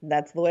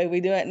 That's the way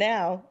we do it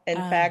now. In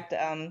fact,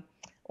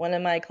 one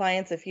of my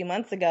clients a few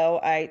months ago,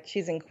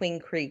 she's in Queen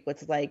Creek,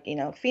 which is like,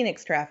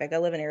 Phoenix traffic. I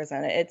live in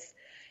Arizona.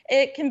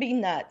 It can be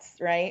nuts,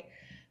 right?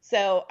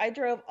 So I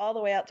drove all the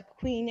way out to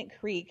Queen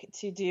Creek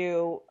to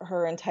do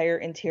her entire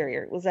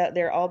interior. Was out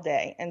there all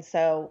day. And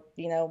so,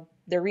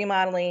 they're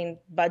remodeling,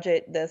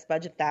 budget this,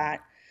 budget that.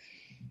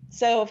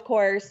 So, of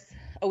course,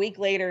 a week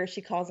later,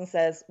 she calls and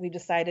says, we've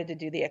decided to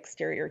do the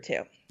exterior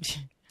too.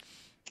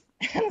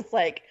 And it's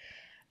like,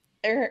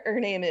 her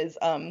name's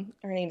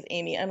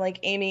Amy. I'm like,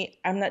 Amy,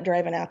 I'm not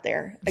driving out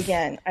there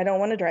again. I don't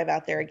want to drive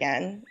out there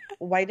again.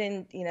 Why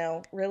didn't,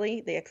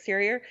 really, the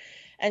exterior?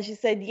 And she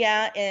said,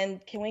 yeah, and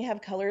can we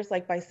have colors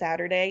like by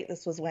Saturday?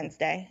 This was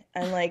Wednesday.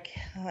 I'm like,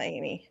 oh,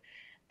 Amy.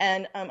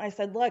 And I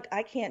said, look,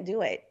 I can't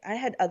do it. I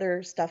had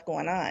other stuff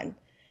going on,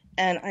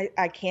 and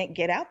I can't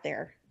get out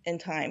there in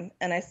time.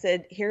 And I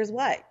said, here's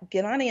what.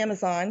 Get on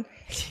Amazon,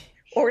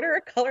 order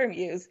a color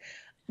muse,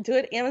 do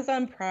it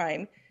Amazon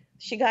Prime.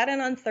 She got in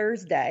on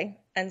Thursday,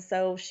 and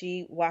so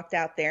she walked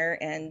out there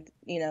and,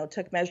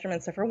 took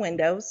measurements of her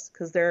windows,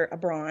 because they're a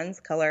bronze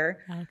color,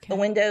 the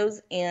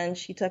windows, and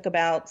she took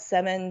about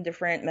 7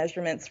 different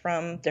measurements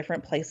from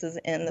different places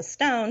in the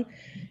stone,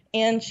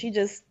 and she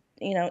just,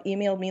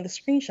 emailed me the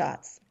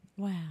screenshots.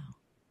 Wow.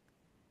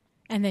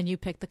 And then you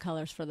picked the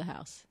colors for the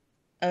house.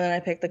 And then I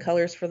picked the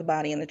colors for the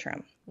body and the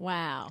trim.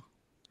 Wow.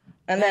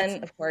 And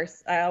then, of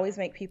course, I always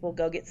make people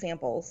go get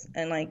samples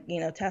and,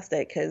 test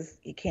it, because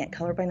you can't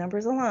color by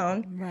numbers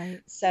alone.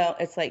 Right. So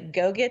it's like,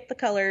 go get the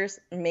colors,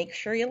 make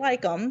sure you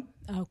like them.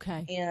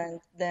 Okay. And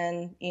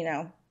then,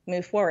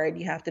 move forward.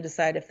 You have to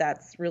decide if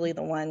that's really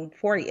the one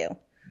for you.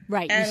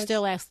 Right. And you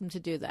still ask them to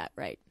do that.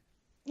 Right.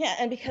 Yeah.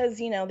 And because,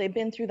 they've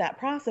been through that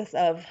process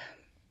of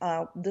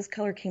this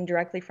color came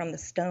directly from the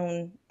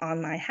stone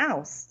on my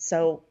house.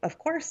 So, of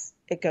course,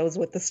 it goes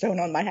with the stone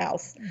on my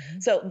house. Mm-hmm.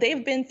 So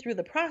they've been through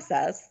the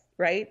process.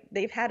 Right.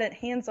 They've had a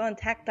hands-on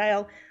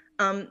tactile,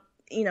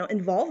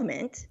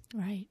 involvement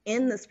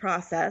in this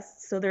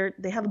process. So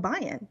they have a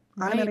buy-in.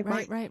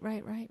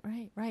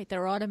 Right.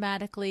 They're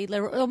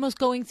almost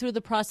going through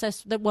the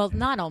process.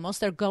 Not almost.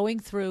 They're going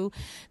through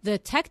the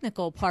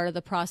technical part of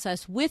the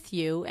process with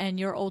you, and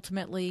you're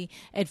ultimately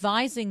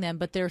advising them,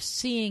 but they're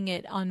seeing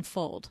it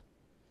unfold.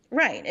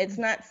 Right. It's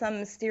not some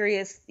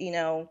mysterious,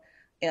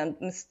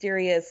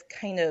 mysterious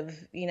kind of,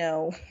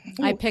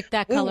 I picked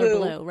that color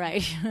blue,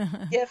 right?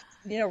 gift,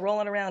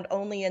 rolling around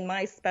only in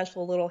my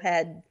special little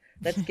head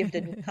that's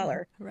gifted with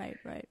color. Right.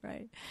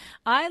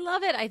 I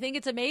love it. I think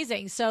it's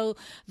amazing. So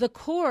the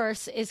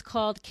course is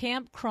called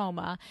Camp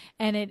Chroma,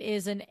 and it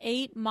is an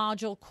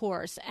 8-module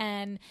course.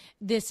 And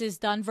this is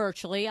done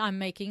virtually. I'm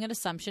making an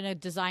assumption. A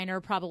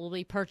designer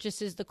probably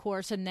purchases the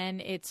course, and then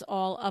it's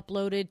all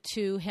uploaded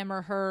to him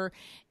or her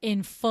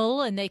in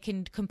full, and they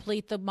can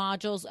complete the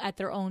modules at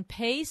their own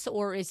pace.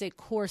 Or is it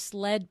course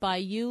led by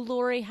you,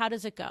 Lori? How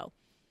does it go?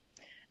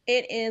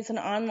 It is an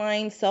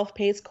online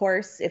self-paced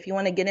course. If you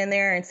want to get in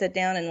there and sit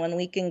down and 1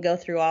 week and go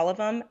through all of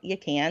them, you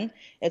can.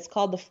 It's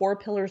called the 4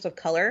 Pillars of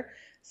Color.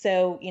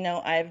 So,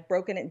 I've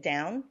broken it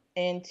down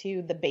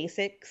into the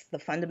basics, the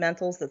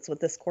fundamentals. That's what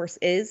this course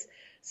is.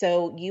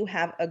 So you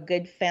have a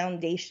good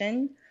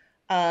foundation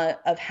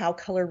of how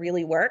color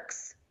really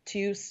works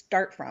to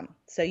start from.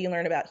 So you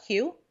learn about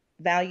hue,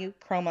 value,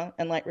 chroma,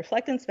 and light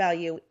reflectance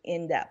value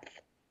in depth.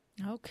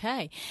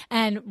 Okay.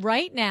 And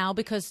right now,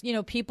 because,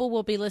 people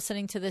will be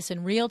listening to this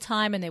in real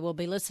time, and they will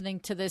be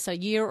listening to this a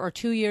year or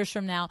 2 years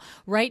from now.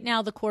 Right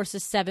now, the course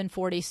is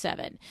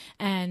 $747.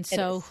 And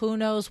so who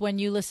knows when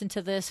you listen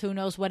to this, who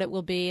knows what it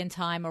will be in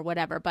time or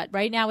whatever. But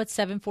right now it's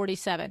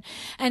 $747.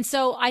 And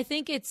so I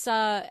think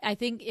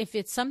if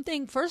it's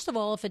something, first of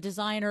all, if a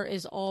designer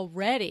is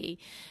already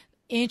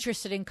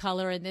interested in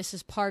color, and this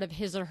is part of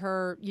his or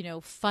her,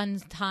 fun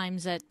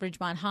times at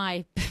Ridgemont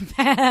High,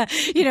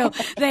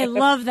 they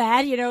love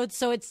that,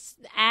 so it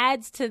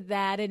adds to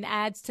that and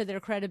adds to their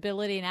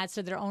credibility and adds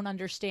to their own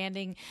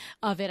understanding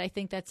of it. I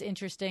think that's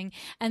interesting.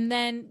 And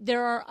then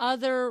there are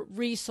other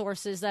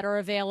resources that are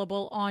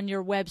available on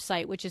your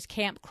website, which is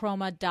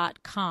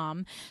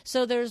campchroma.com.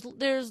 So there's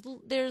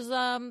little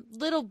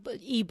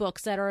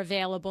ebooks that are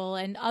available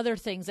and other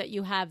things that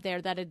you have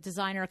there that a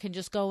designer can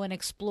just go and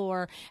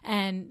explore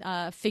and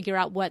figure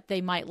out what they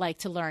might like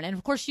to learn. And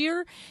of course,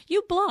 you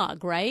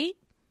blog, right?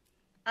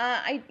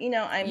 I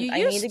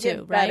need to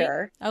get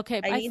better. Right?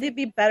 Okay. I need to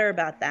be better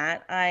about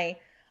that.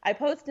 I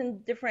post in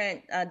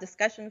different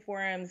discussion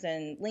forums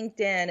and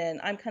LinkedIn, and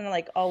I'm kind of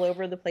like all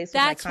over the place.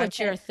 That's with my what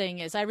your thing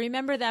is. I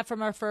remember that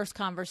from our first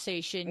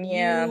conversation.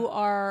 Yeah. You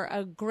are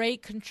a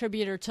great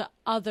contributor to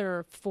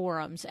other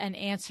forums and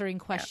answering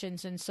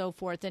questions and so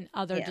forth, and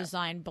other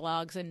design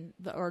blogs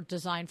or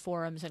design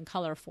forums and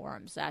color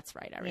forums. That's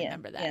right. I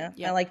remember that. Yeah.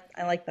 Yep.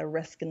 I like the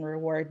risk and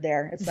reward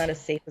there. It's not as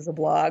safe as a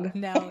blog.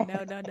 No.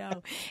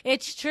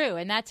 It's true,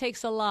 and that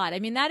takes a lot. I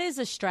mean, that is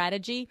a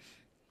strategy.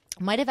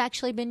 Might have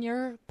actually been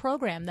your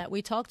program that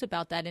we talked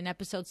about that in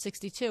episode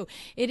 62.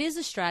 It is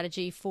a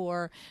strategy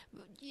for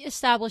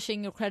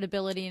establishing your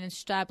credibility and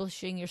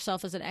establishing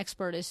yourself as an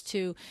expert, is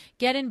to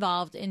get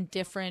involved in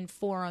different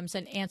forums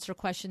and answer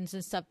questions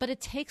and stuff. But it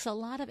takes a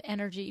lot of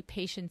energy,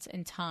 patience,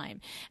 and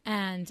time.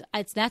 And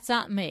that's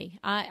not me.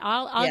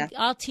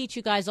 I'll teach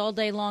you guys all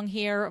day long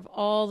here,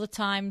 all the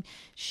time,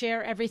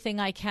 share everything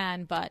I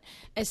can. But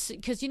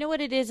because you know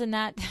what it is, in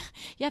that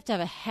you have to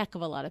have a heck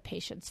of a lot of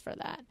patience for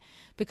that.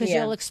 Because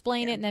you'll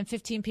explain it, and then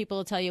 15 people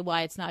will tell you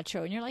why it's not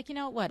true, and you're like,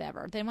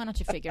 whatever. Then why don't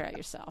you figure it out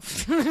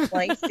yourself?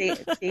 Like, see,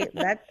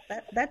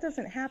 that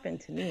doesn't happen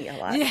to me a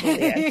lot.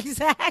 Yeah,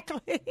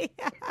 exactly.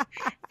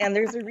 And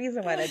there's a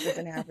reason why that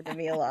doesn't happen to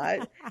me a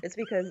lot. It's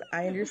because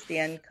I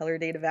understand color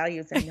data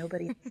values, and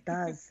nobody else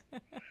does.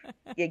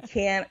 You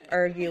can't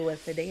argue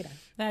with the data.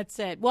 That's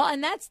it. Well,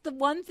 and that's the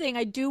one thing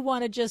I do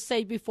want to just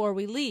say before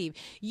we leave.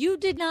 You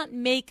did not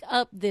make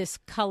up this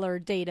color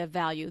data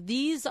value.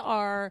 These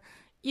are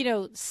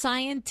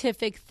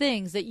scientific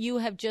things that you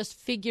have just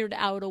figured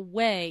out a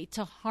way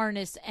to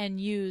harness and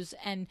use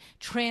and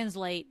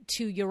translate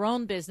to your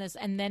own business,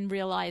 and then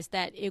realize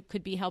that it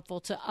could be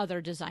helpful to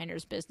other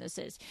designers'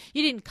 businesses.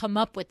 You didn't come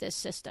up with this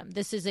system.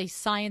 This is a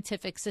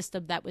scientific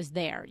system that was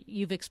there.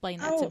 You've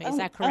explained that to me. Is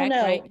that correct?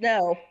 No, right?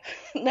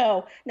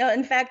 No.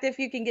 In fact, if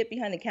you can get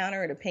behind the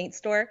counter at a paint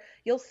store,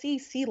 you'll see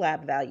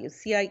CIELAB values,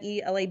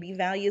 CIELAB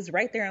values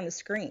right there on the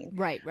screen.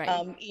 Right.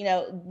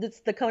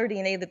 That's the color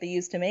DNA that they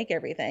use to make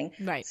everything.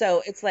 Right.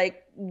 So it's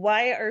like,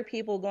 why are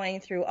people going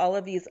through all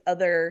of these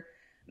other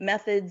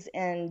methods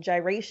and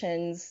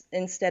gyrations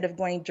instead of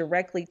going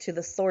directly to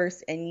the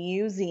source and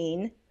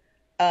using,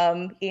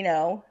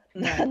 the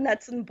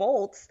nuts and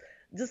bolts,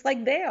 just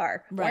like they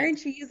are? Right. Why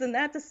aren't you using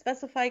that to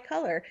specify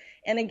color?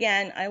 And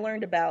again, I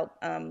learned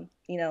about, the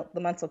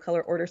Munsell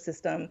color order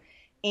system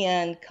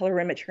and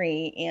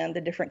colorimetry and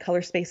the different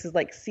color spaces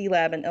like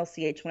CIELAB and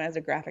LCH when I was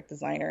a graphic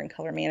designer and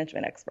color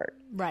management expert.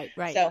 Right.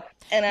 So,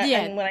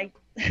 and when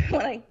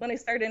I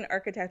started in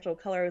architectural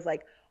color, I was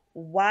like,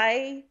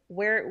 why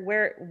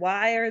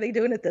are they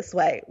doing it this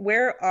way?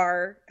 Where's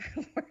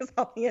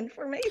all the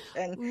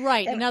information?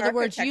 Right. In other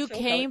words, you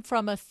came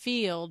from a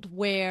field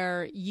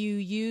where you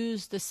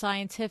use the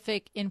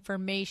scientific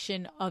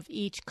information of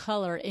each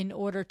color in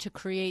order to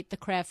create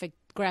the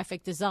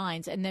graphic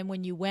designs. And then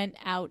when you went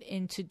out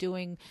into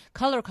doing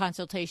color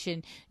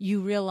consultation,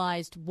 you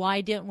realized,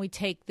 why didn't we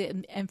take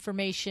the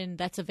information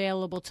that's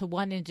available to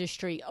one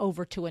industry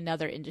over to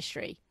another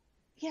industry?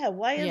 Yeah,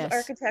 why is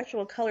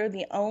architectural color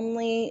the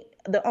only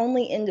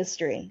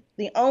industry,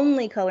 the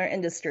only color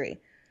industry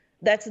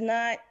that's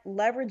not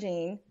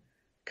leveraging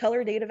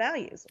color data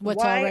values.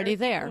 What's Why already are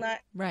people there. not-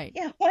 Right.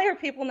 Yeah. Why are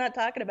people not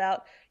talking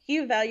about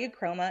hue, value,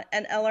 chroma,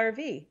 and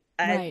LRV?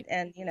 Right.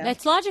 And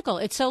It's logical.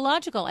 It's so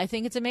logical. I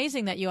think it's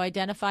amazing that you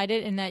identified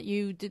it and that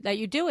you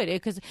do it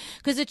because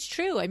it's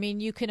true. I mean,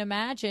 you can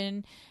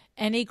imagine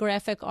any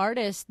graphic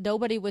artist,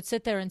 nobody would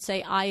sit there and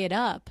say, eye it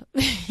up.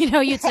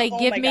 You'd say,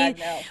 give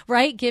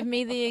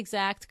me the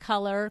exact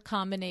color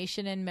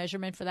combination and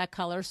measurement for that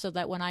color so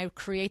that when I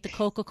create the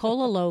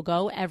Coca-Cola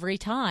logo every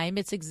time,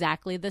 it's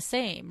exactly the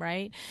same,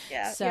 right?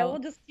 Yeah. So,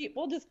 yeah,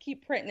 we'll just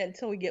keep printing it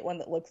until we get one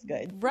that looks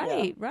good.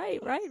 Right.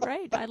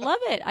 I love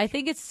it. I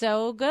think it's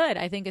so good.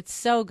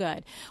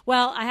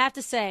 Well, I have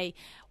to say,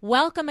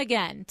 welcome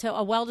again to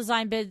a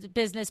Well-Designed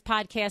Business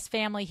podcast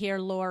family here,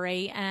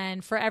 Lori.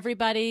 And for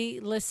everybody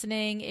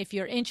listening, if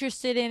you're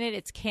interested in it,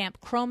 it's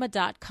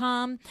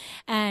campchroma.com.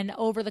 And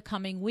over the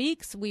coming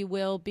weeks, we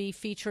will be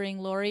featuring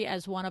Lori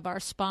as one of our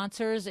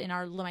sponsors in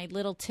my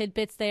little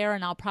tidbits there.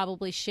 And I'll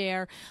probably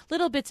share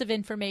little bits of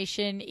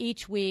information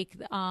each week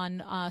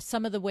on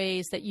some of the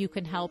ways that you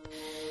can help,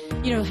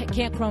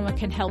 Camp Chroma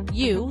can help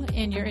you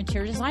in your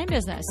interior design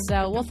business.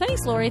 So, well,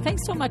 thanks, Lori.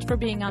 Thanks so much for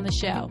being on the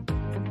show.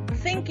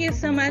 Thank you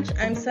so much.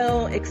 I'm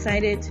so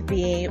excited to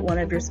be one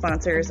of your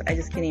sponsors. I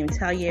just can't even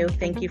tell you.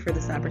 Thank you for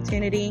this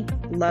opportunity.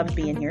 Love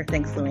being here.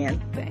 Thanks, Luann.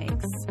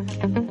 Thanks.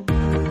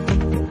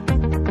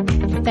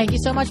 Thank you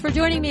so much for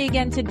joining me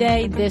again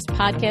today. This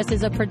podcast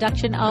is a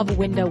production of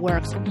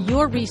WindowWorks,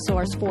 your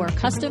resource for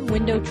custom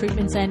window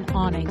treatments and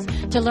awnings.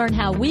 To learn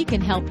how we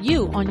can help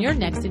you on your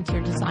next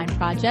interior design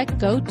project,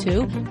 go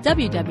to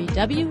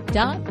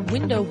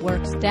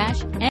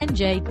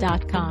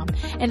www.windowworks-nj.com.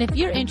 And if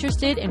you're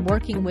interested in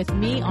working with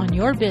me on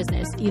your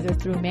business, either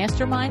through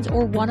masterminds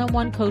or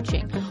one-on-one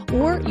coaching,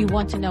 or you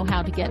want to know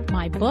how to get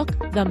my book,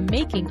 The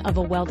Making of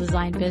a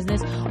Well-Designed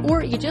Business,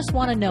 or you just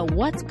want to know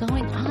what's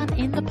going on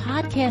in the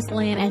podcast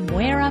land and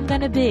where I'm going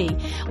to be,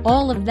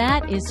 all of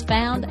that is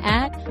found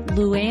at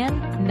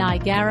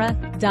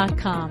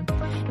luannigara.com.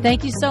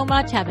 Thank you so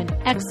much. Have an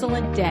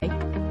excellent day.